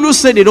people who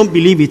say they don't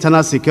believe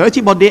eternal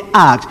security, but they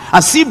act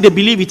as if they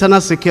believe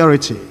eternal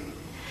security.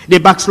 They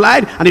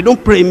backslide and they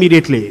don't pray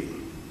immediately.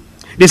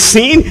 They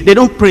sin, they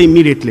don't pray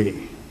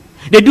immediately.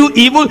 They do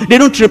evil, they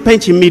don't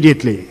repent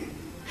immediately.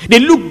 They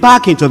look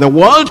back into the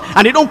world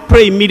and they don't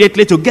pray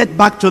immediately to get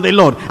back to the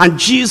Lord. And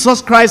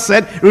Jesus Christ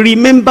said,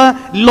 remember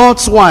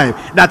Lot's wife.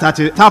 That had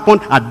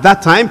happened at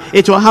that time,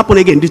 it will happen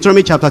again.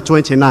 Deuteronomy chapter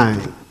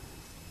 29.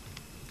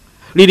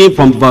 Reading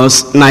from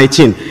verse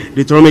 19.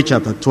 Deuteronomy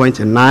chapter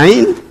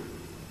 29.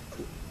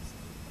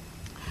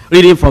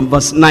 Reading from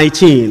verse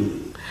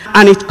 19.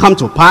 And it come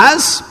to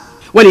pass,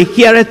 when he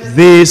heareth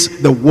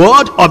this, the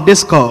word of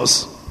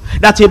discourse,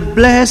 that he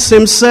bless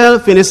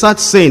himself in his heart,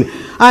 saying,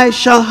 I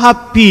shall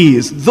have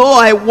peace, though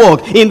I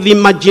walk in the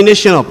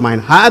imagination of mine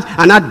heart,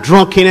 and add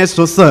drunkenness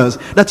to thirst.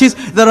 That is,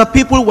 there are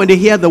people when they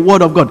hear the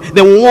word of God,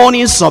 the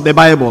warnings of the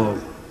Bible,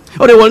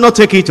 or they will not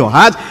take it to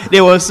heart.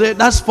 They will say,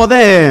 that's for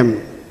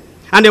them.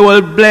 And they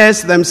will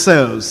bless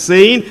themselves,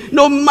 saying,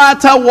 no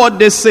matter what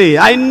they say,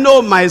 I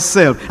know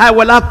myself, I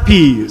will have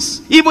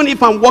peace. Even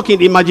if I'm walking in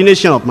the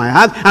imagination of my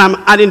heart, and I'm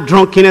adding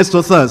drunkenness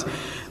to thirst,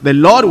 the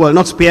Lord will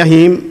not spare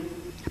him.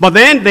 But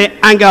then the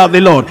anger of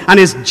the Lord and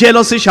his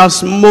jealousy shall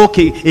smoke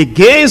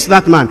against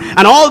that man.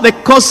 And all the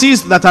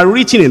curses that are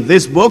written in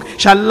this book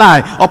shall lie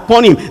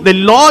upon him. The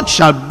Lord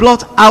shall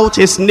blot out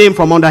his name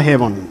from under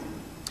heaven.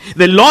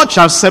 The Lord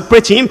shall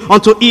separate him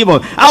unto evil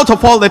out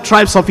of all the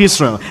tribes of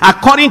Israel,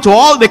 according to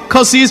all the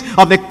curses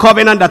of the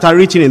covenant that are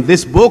written in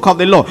this book of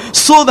the law,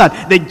 so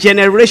that the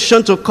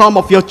generation to come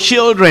of your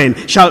children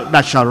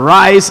that shall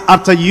rise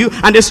after you,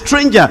 and the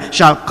stranger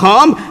shall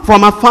come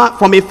from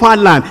a far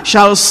land,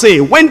 shall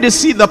say, when they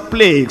see the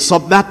plagues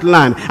of that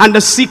land and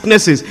the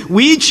sicknesses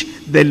which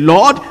the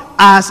Lord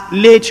has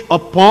laid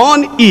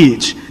upon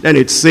it, then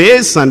it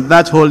says, and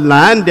that whole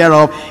land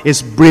thereof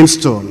is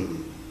brimstone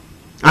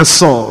and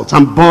salt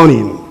and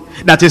burning,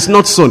 that is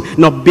not sown,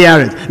 nor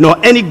beareth, nor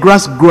any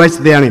grass groweth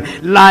therein,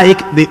 like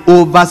the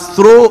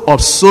overthrow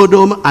of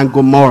Sodom and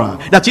Gomorrah.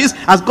 That is,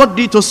 as God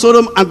did to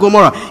Sodom and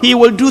Gomorrah, he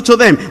will do to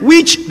them,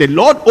 which the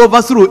Lord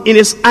overthrew in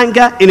his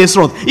anger, in his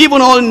wrath.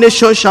 Even all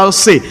nations shall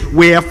say,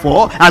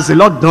 wherefore has the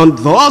Lord done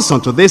thus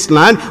unto this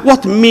land?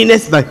 What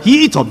meaneth the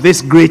heat of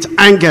this great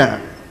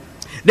anger?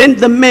 Then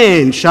the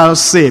men shall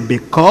say,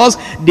 because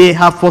they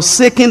have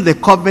forsaken the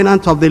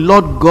covenant of the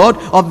Lord God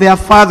of their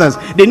fathers.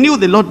 They knew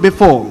the Lord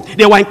before.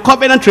 They were in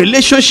covenant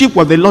relationship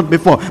with the Lord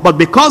before. But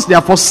because they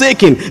are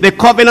forsaking the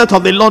covenant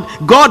of the Lord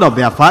God of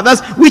their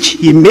fathers, which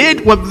he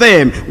made with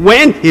them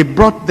when he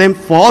brought them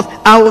forth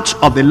out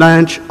of the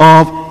land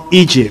of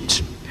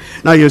Egypt.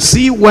 Now you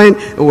see, when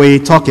we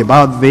talk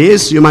about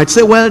this, you might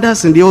say, well,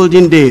 that's in the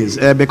olden days,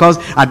 because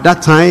at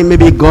that time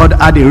maybe God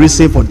had a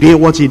reason for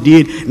doing what he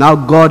did. Now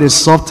God is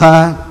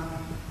softer,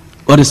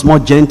 God is more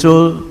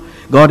gentle,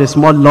 God is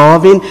more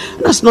loving.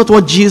 That's not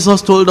what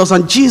Jesus told us.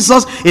 And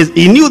Jesus,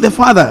 he knew the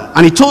Father,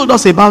 and he told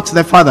us about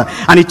the Father,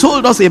 and he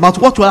told us about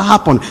what will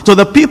happen to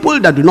the people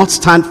that do not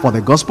stand for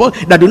the gospel,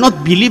 that do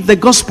not believe the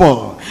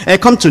gospel.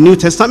 Come to New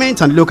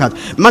Testament and look at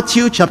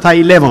Matthew chapter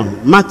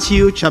 11.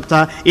 Matthew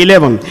chapter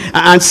 11.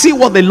 And see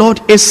what the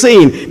Lord is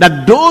saying.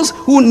 That those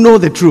who know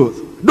the truth,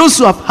 those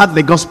who have heard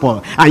the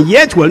gospel and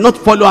yet will not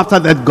follow after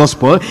that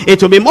gospel,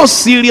 it will be more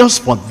serious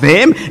for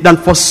them than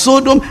for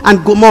Sodom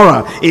and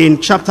Gomorrah.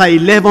 In chapter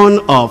 11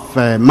 of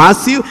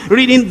Matthew,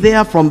 reading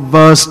there from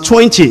verse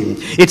 20,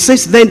 it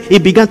says, then he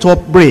began to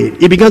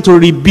upbraid, he began to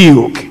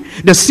rebuke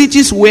the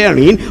cities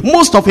wherein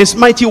most of his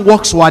mighty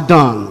works were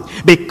done,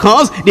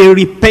 because they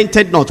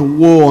repented not.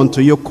 Woe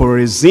unto you,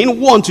 Chorazin!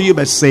 Woe unto you,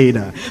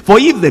 Bethsaida! For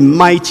if the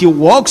mighty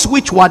works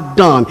which were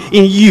done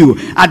in you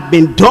had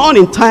been done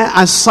in Tyre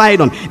and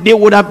Sidon, they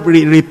would have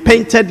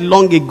repented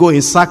long ago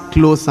in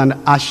sackcloth and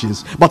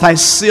ashes. But I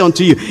say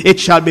unto you, it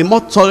shall be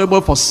more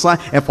tolerable for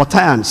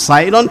Tyre and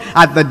Sidon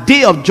at the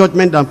day of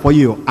judgment than for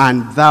you.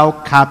 And thou,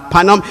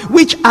 Capernaum,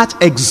 which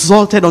art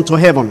exalted unto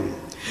heaven,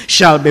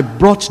 shall be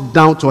brought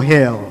down to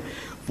hell.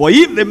 For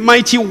if the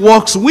mighty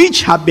works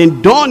which have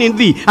been done in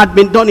thee had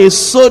been done in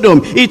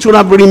Sodom, it would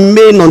have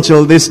remained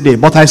until this day.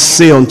 But I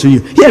say unto you,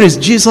 here is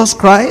Jesus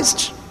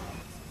Christ,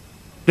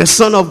 the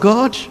Son of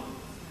God,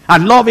 a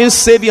loving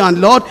Savior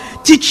and Lord,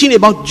 teaching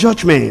about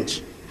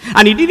judgment.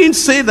 And he didn't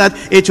say that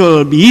it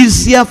will be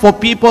easier for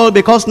people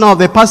because now of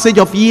the passage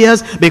of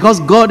years, because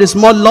God is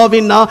more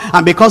loving now,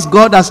 and because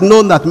God has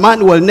known that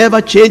man will never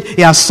change,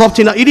 he has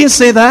softened. He didn't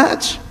say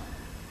that.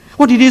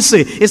 What did he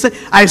say? He said,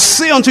 I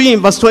say unto you in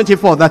verse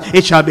 24 that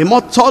it shall be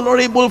more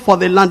tolerable for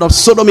the land of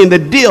Sodom in the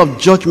day of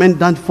judgment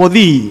than for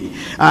thee.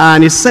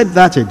 And he said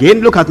that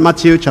again. Look at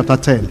Matthew chapter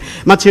 10.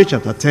 Matthew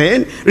chapter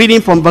 10,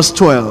 reading from verse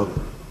 12.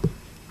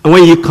 And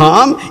when you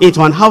come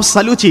into an house,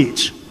 salute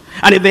it.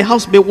 And if the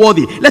house be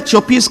worthy, let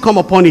your peace come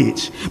upon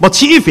it. But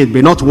if it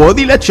be not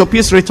worthy, let your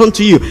peace return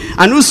to you.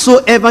 And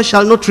whosoever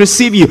shall not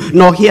receive you,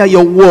 nor hear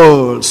your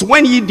words,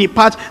 when ye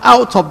depart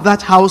out of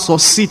that house or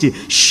city,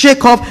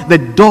 shake off the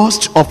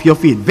dust of your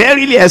feet.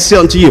 Verily I say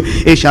unto you,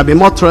 it shall be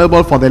more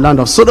tolerable for the land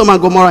of Sodom and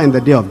Gomorrah in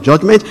the day of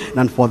judgment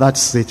than for that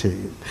city.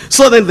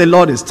 So then the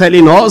Lord is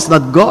telling us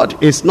that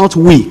God is not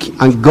weak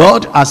and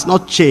God has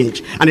not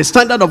changed. And the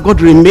standard of God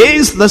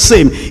remains the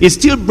same. It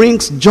still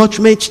brings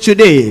judgment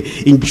today.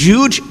 In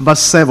Jude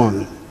verse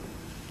 7.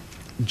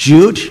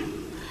 Jude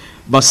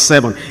verse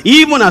 7.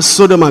 Even as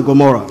Sodom and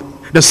Gomorrah,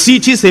 the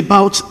cities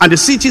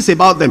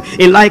about them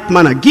in like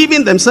manner,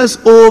 giving themselves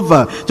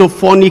over to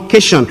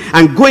fornication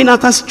and going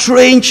after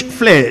strange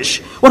flesh.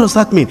 What does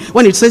that mean?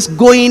 When it says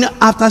going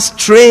after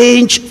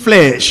strange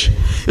flesh.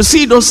 You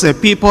see those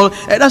people,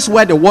 that's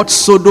where the word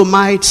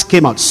sodomites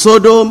came out.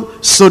 Sodom,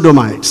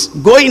 sodomites.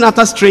 Going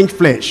after strange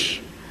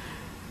flesh.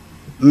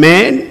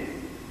 Men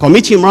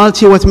commit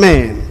immorality with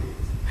men.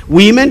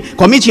 Women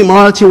commit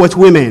immorality with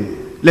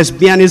women.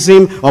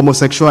 Lesbianism,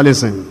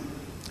 homosexualism.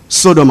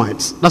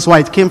 Sodomites. That's where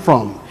it came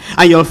from.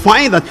 And you'll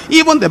find that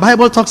even the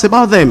Bible talks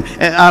about them.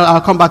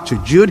 I'll come back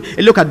to Jude.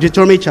 Look at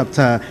Deuteronomy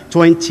chapter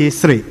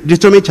 23.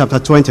 Deuteronomy chapter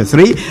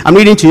 23. I'm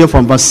reading to you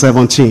from verse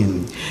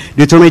 17.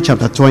 Deuteronomy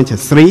chapter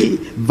 23,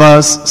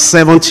 verse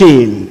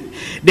 17.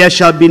 There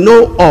shall be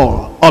no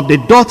all of the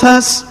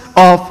daughters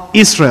of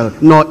Israel,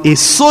 nor a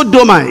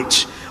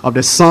sodomite of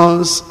the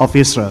sons of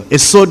Israel. A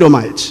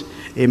sodomite.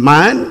 A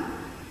man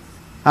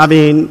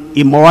having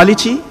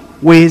immorality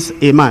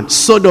with a man.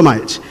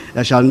 Sodomite.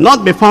 There shall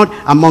not be found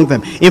among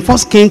them. In 1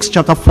 Kings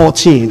chapter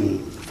 14.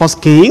 1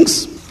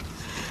 Kings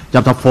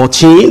chapter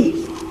 14,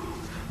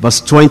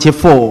 verse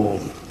 24. 1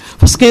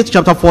 Kings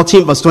chapter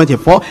 14, verse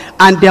 24.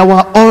 And there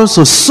were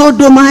also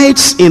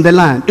sodomites in the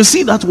land. You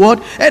see that word?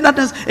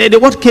 The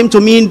word came to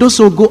mean those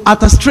who go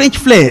after strange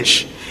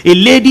flesh. A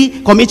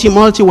lady committing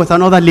immorality with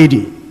another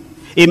lady.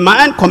 A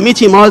man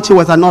committing immorality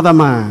with another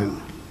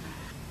man.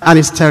 And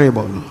it's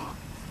terrible.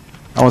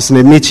 I was in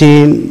a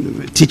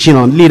meeting teaching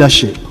on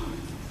leadership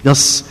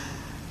just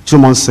 2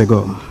 months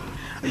ago.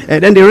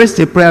 And then they raised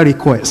a prayer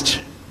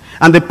request.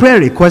 And the prayer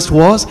request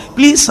was,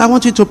 please, I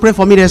want you to pray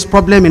for me. There's a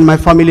problem in my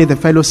family, the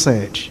fellow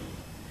said.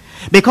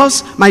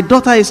 Because my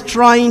daughter is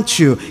trying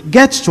to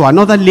get to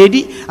another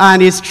lady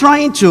and is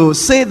trying to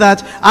say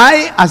that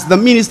I, as the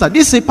minister,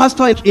 this is a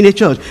pastor in a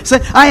church,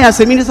 said I, as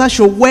a minister,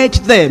 should wed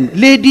them,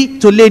 lady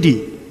to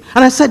lady.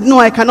 And I said, no,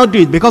 I cannot do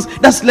it because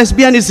that's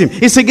lesbianism.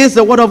 It's against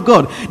the word of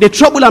God. The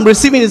trouble I'm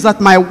receiving is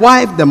that my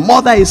wife, the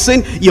mother, is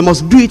saying, you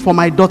must do it for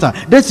my daughter.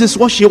 This is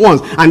what she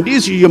wants. And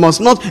this, you must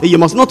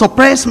not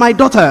oppress my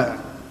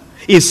daughter.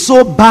 It's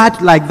so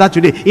bad like that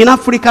today. In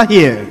Africa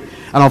here.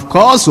 And of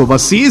course,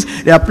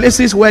 overseas, there are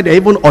places where they're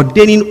even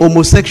ordaining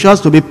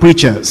homosexuals to be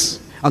preachers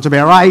and to be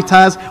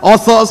writers,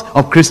 authors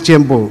of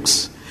Christian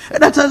books.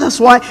 That's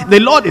why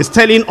the Lord is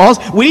telling us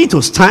we need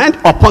to stand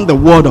upon the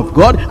word of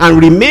God and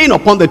remain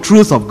upon the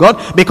truth of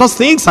God, because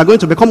things are going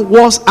to become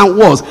worse and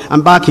worse.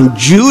 And back in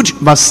Jude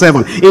verse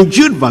 7. In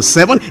Jude verse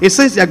 7, it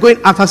says they are going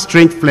after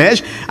strange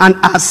flesh and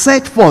are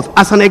set forth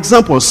as an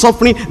example,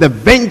 suffering the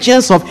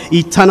vengeance of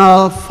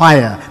eternal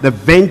fire. The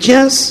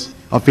vengeance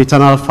of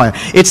eternal fire.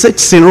 It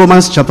says in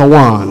Romans chapter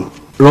 1.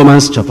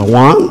 Romans chapter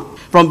 1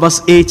 from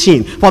verse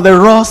 18. For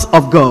the wrath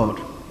of God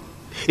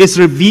is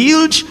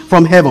revealed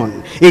from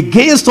heaven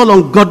against all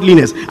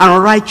ungodliness and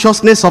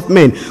unrighteousness of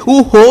men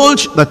who hold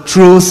the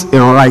truth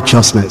in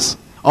unrighteousness.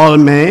 All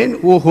men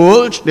who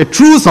hold the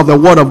truth of the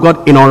word of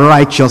God in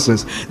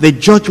unrighteousness. The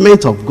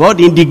judgment of God,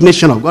 the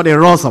indignation of God, the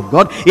wrath of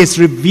God is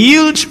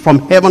revealed from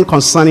heaven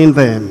concerning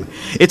them.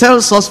 It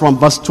tells us from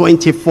verse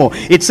 24.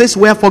 It says,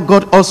 wherefore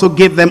God also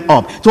gave them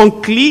up to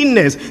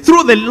uncleanness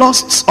through the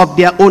lusts of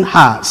their own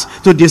hearts,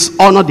 to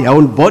dishonor their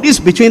own bodies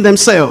between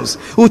themselves,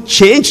 who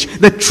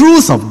changed the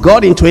truth of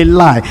God into a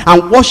lie,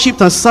 and worshipped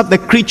and served the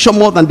creature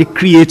more than the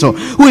Creator,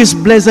 who is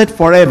blessed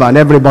forever. And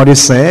everybody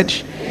said,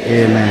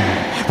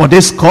 Amen. For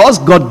this cause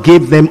God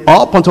gave them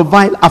up unto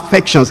vile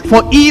affections.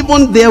 For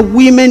even their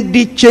women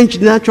did change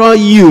natural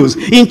use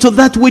into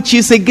that which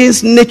is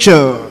against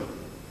nature.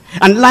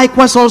 And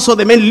likewise also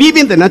the men,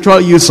 leaving the natural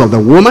use of the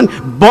woman,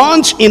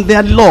 burnt in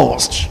their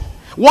lust,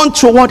 one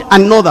toward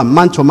another,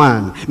 man to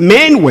man,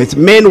 men with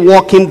men,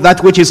 walking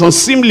that which is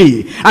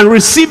unseemly, and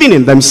receiving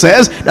in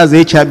themselves, that's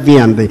the HIV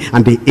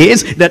and the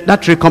AIDS,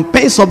 that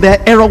recompense of their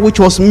error which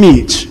was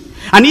meet.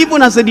 And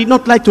even as they did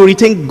not like to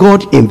retain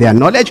God in their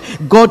knowledge,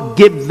 God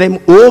gave them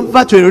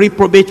over to a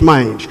reprobate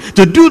mind,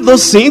 to do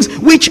those things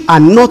which are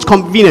not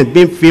convenient,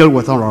 being filled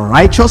with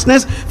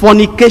unrighteousness,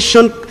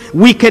 fornication,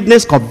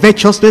 wickedness,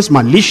 covetousness,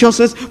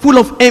 maliciousness, full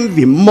of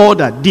envy,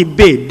 murder,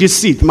 debate,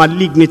 deceit,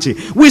 malignity,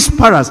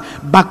 whisperers,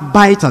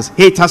 backbiters,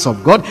 haters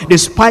of God,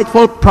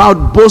 despiteful,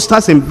 proud,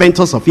 boasters,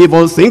 inventors of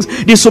evil things,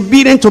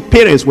 disobedient to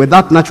parents,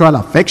 without natural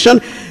affection,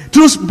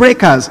 truce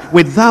breakers,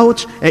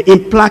 without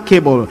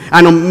implacable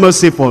and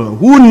unmerciful,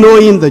 who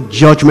knowing the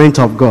judgment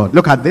of God.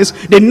 Look at this.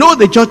 They know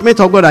the judgment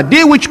of God, that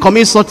they which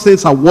commit such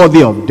things are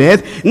worthy of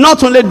death.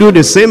 Not only do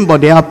the same,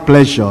 but they have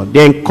pleasure.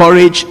 They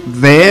encourage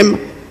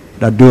them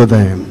that do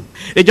them.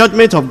 The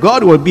judgment of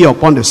God will be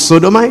upon the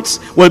sodomites,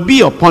 will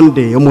be upon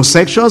the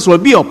homosexuals, will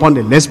be upon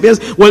the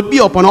lesbians, will be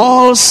upon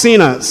all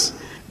sinners.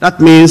 That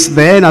means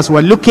then, as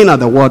we're looking at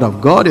the word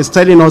of God, it's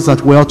telling us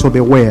that we ought to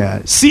beware.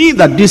 See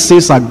that these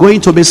things are going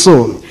to be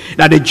so,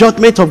 that the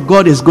judgment of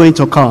God is going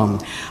to come.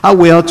 How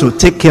we ought to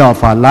take care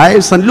of our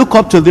lives and look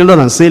up to the Lord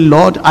and say,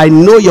 Lord, I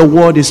know your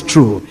word is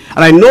true.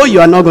 And I know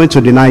you are not going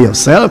to deny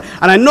yourself.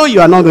 And I know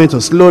you are not going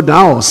to slow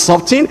down or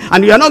soften.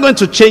 And you are not going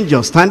to change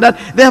your standard.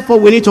 Therefore,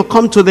 we need to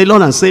come to the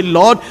Lord and say,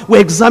 Lord, we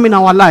examine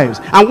our lives.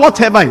 And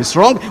whatever is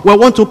wrong, we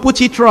want to put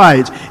it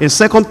right. In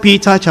 2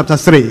 Peter chapter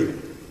 3.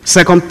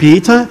 2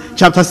 Peter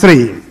chapter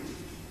 3.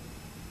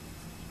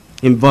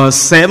 In verse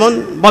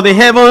 7. But the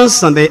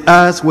heavens and the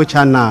earth which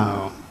are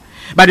now,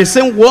 by the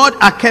same word,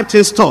 are kept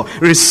in store,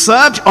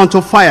 reserved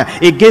unto fire,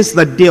 against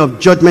the day of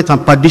judgment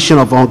and perdition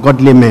of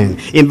ungodly men.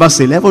 In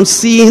verse 11,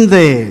 seeing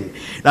then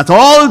that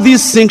all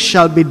these things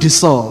shall be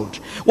dissolved,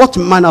 what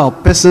manner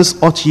of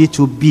persons ought ye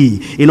to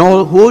be in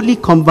all holy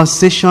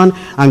conversation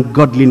and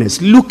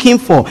godliness, looking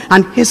for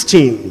and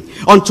hastening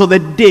unto the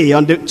day,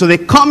 to the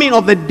coming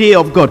of the day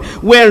of God,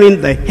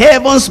 wherein the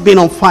heavens being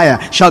on fire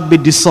shall be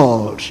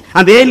dissolved,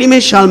 and the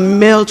elements shall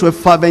melt to a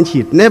fervent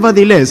heat.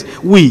 Nevertheless,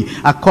 we,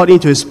 according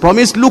to his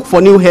promise, look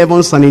for new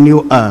heavens and a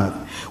new earth,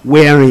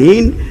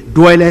 wherein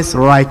dwelleth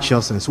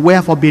righteousness.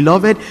 Wherefore,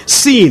 beloved,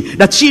 seeing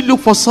that ye look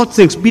for such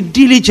things, be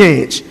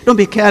diligent. Don't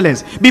be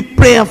careless. Be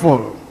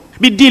prayerful.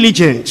 Be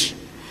diligent.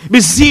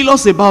 Be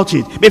zealous about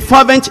it. Be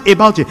fervent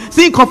about it.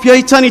 Think of your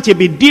eternity.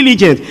 Be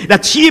diligent,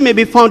 that ye may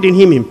be found in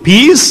him in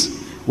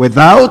peace,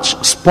 without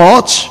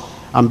spot,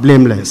 and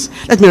blameless.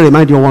 Let me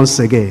remind you once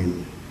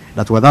again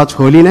that without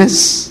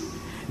holiness,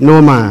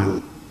 no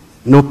man,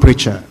 no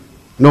preacher,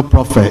 no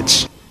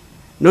prophet,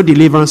 no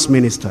deliverance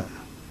minister,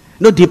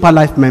 no deeper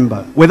life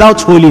member,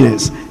 without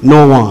holiness,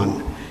 no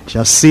one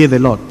shall see the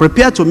Lord.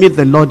 Prepare to meet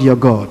the Lord your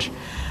God.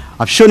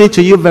 I've shown it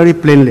to you very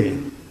plainly.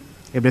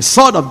 If the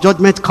sword of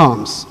judgment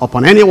comes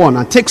upon anyone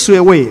and takes you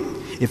away,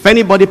 if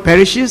anybody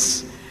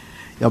perishes,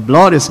 your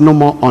blood is no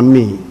more on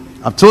me.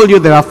 I've told you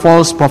there are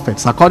false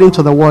prophets according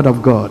to the word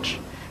of God.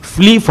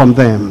 Flee from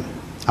them.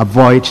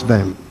 Avoid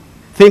them.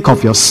 Think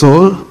of your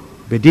soul.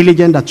 Be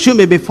diligent that you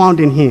may be found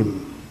in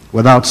him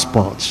without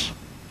spot,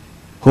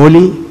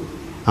 holy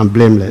and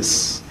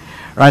blameless.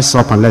 Rise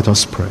up and let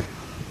us pray.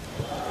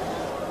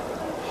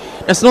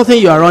 There's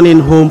nothing you are running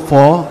home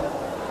for.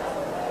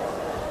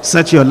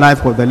 Set your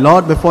life with the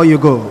Lord before you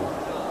go.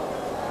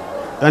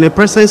 In the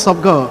presence of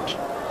God.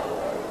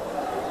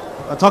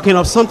 We're talking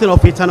of something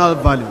of eternal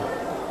value.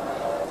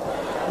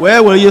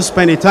 Where will you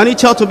spend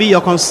eternity? Ought to be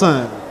your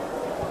concern.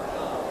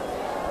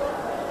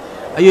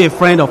 Are you a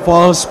friend of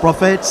false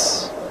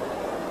prophets?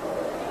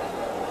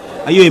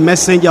 Are you a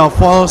messenger of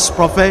false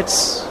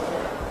prophets?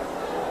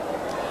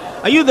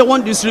 Are you the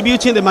one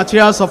distributing the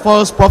materials of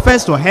false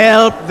prophets to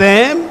help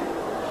them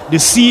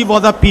deceive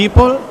other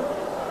people?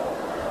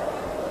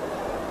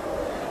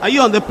 Are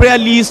you on the prayer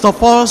list of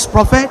false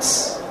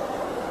prophets?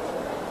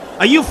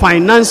 Are you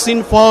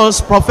financing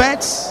false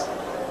prophets?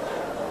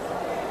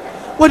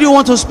 Where do you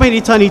want to spend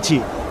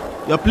eternity?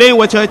 You're playing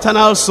with your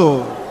eternal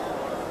soul.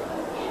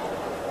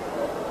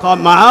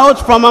 Come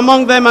out from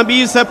among them and be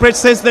ye separate,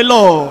 says the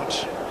Lord.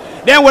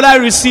 Then will I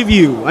receive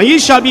you, and ye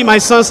shall be my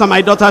sons and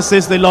my daughters,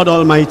 says the Lord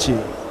Almighty.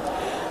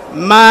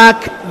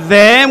 Mark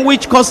them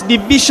which cause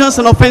divisions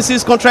and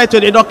offenses contrary to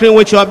the doctrine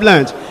which you have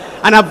learned,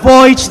 and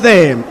avoid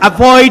them,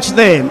 avoid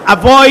them,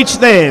 avoid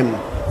them.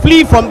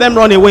 Flee from them,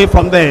 run away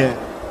from them.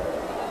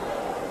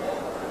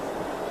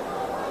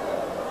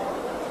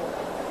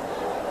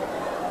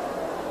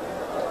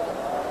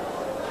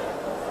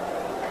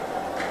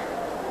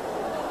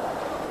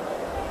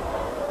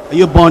 Are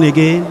you born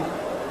again?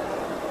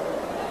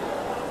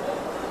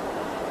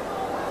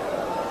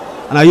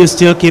 And are you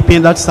still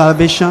keeping that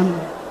salvation?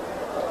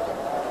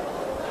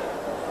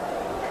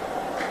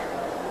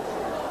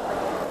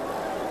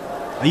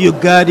 Are you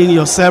guarding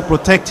yourself,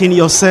 protecting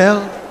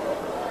yourself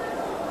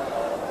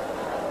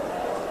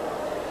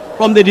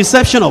from the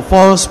deception of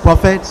false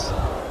prophets?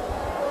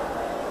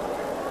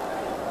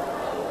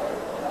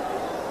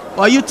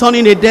 Or are you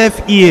turning a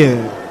deaf ear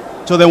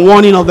to the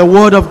warning of the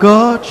word of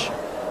God?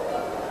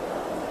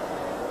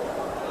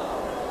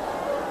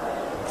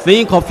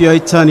 Think of your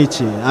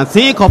eternity and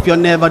think of your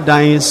never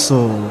dying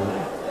soul.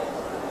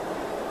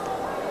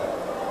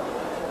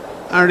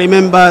 And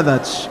remember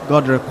that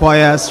God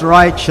requires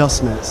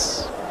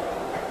righteousness.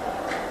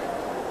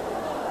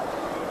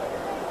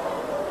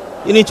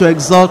 You need to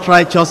exalt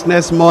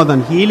righteousness more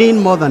than healing,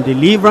 more than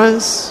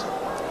deliverance.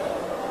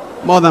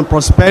 more than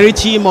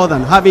prosperity, more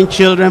than having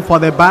children for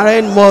the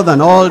barren, more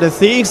than all the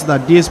things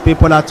that these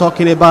people are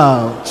talking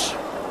about.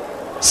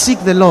 Seek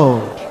the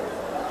Lord.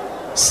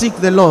 Seek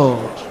the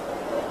Lord.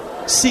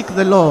 Seek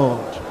the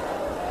Lord.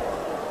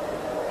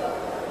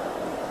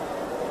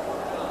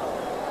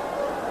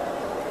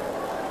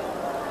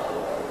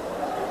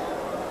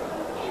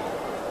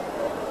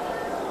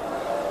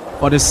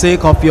 For the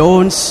sake of your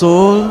own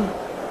soul,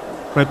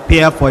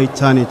 prepare for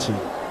eternity.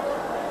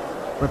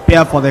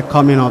 Prepare for the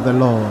coming of the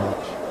Lord.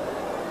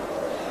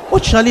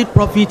 What shall it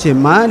profit a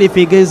man if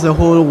he gains the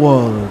whole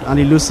world and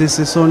he loses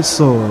his own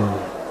soul?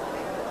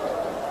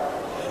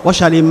 What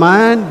shall a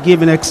man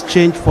give in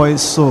exchange for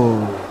his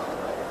soul?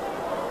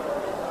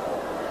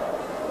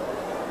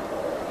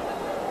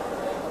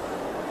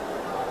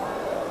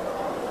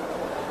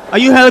 Are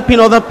you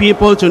helping other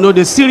people to know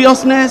the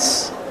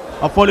seriousness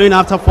of following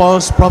after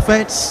false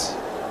prophets?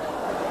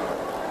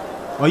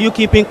 Are you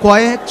keeping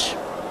quiet?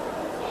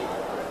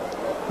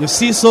 You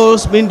see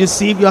souls being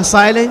deceived, you are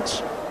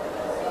silent.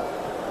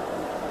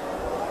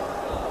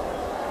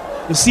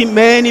 You see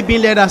many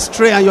being led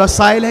astray and you are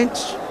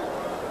silent.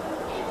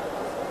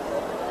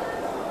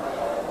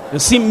 You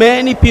see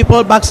many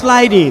people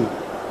backsliding,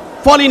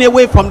 falling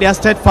away from their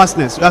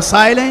steadfastness. You are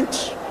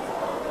silent.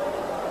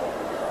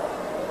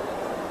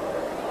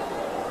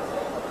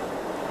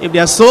 If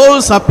their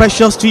souls are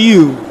precious to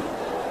you,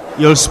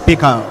 you'll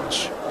speak out,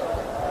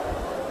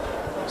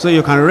 so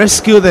you can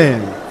rescue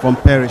them from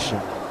perishing.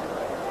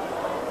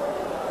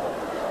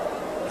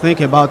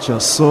 Think about your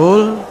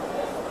soul.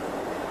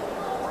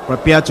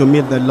 Prepare to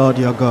meet the Lord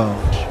your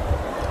God.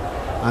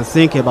 And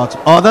think about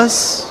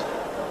others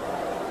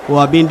who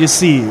are being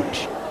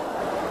deceived.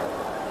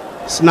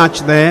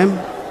 Snatch them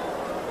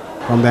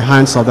from the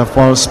hands of the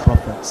false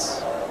prophets.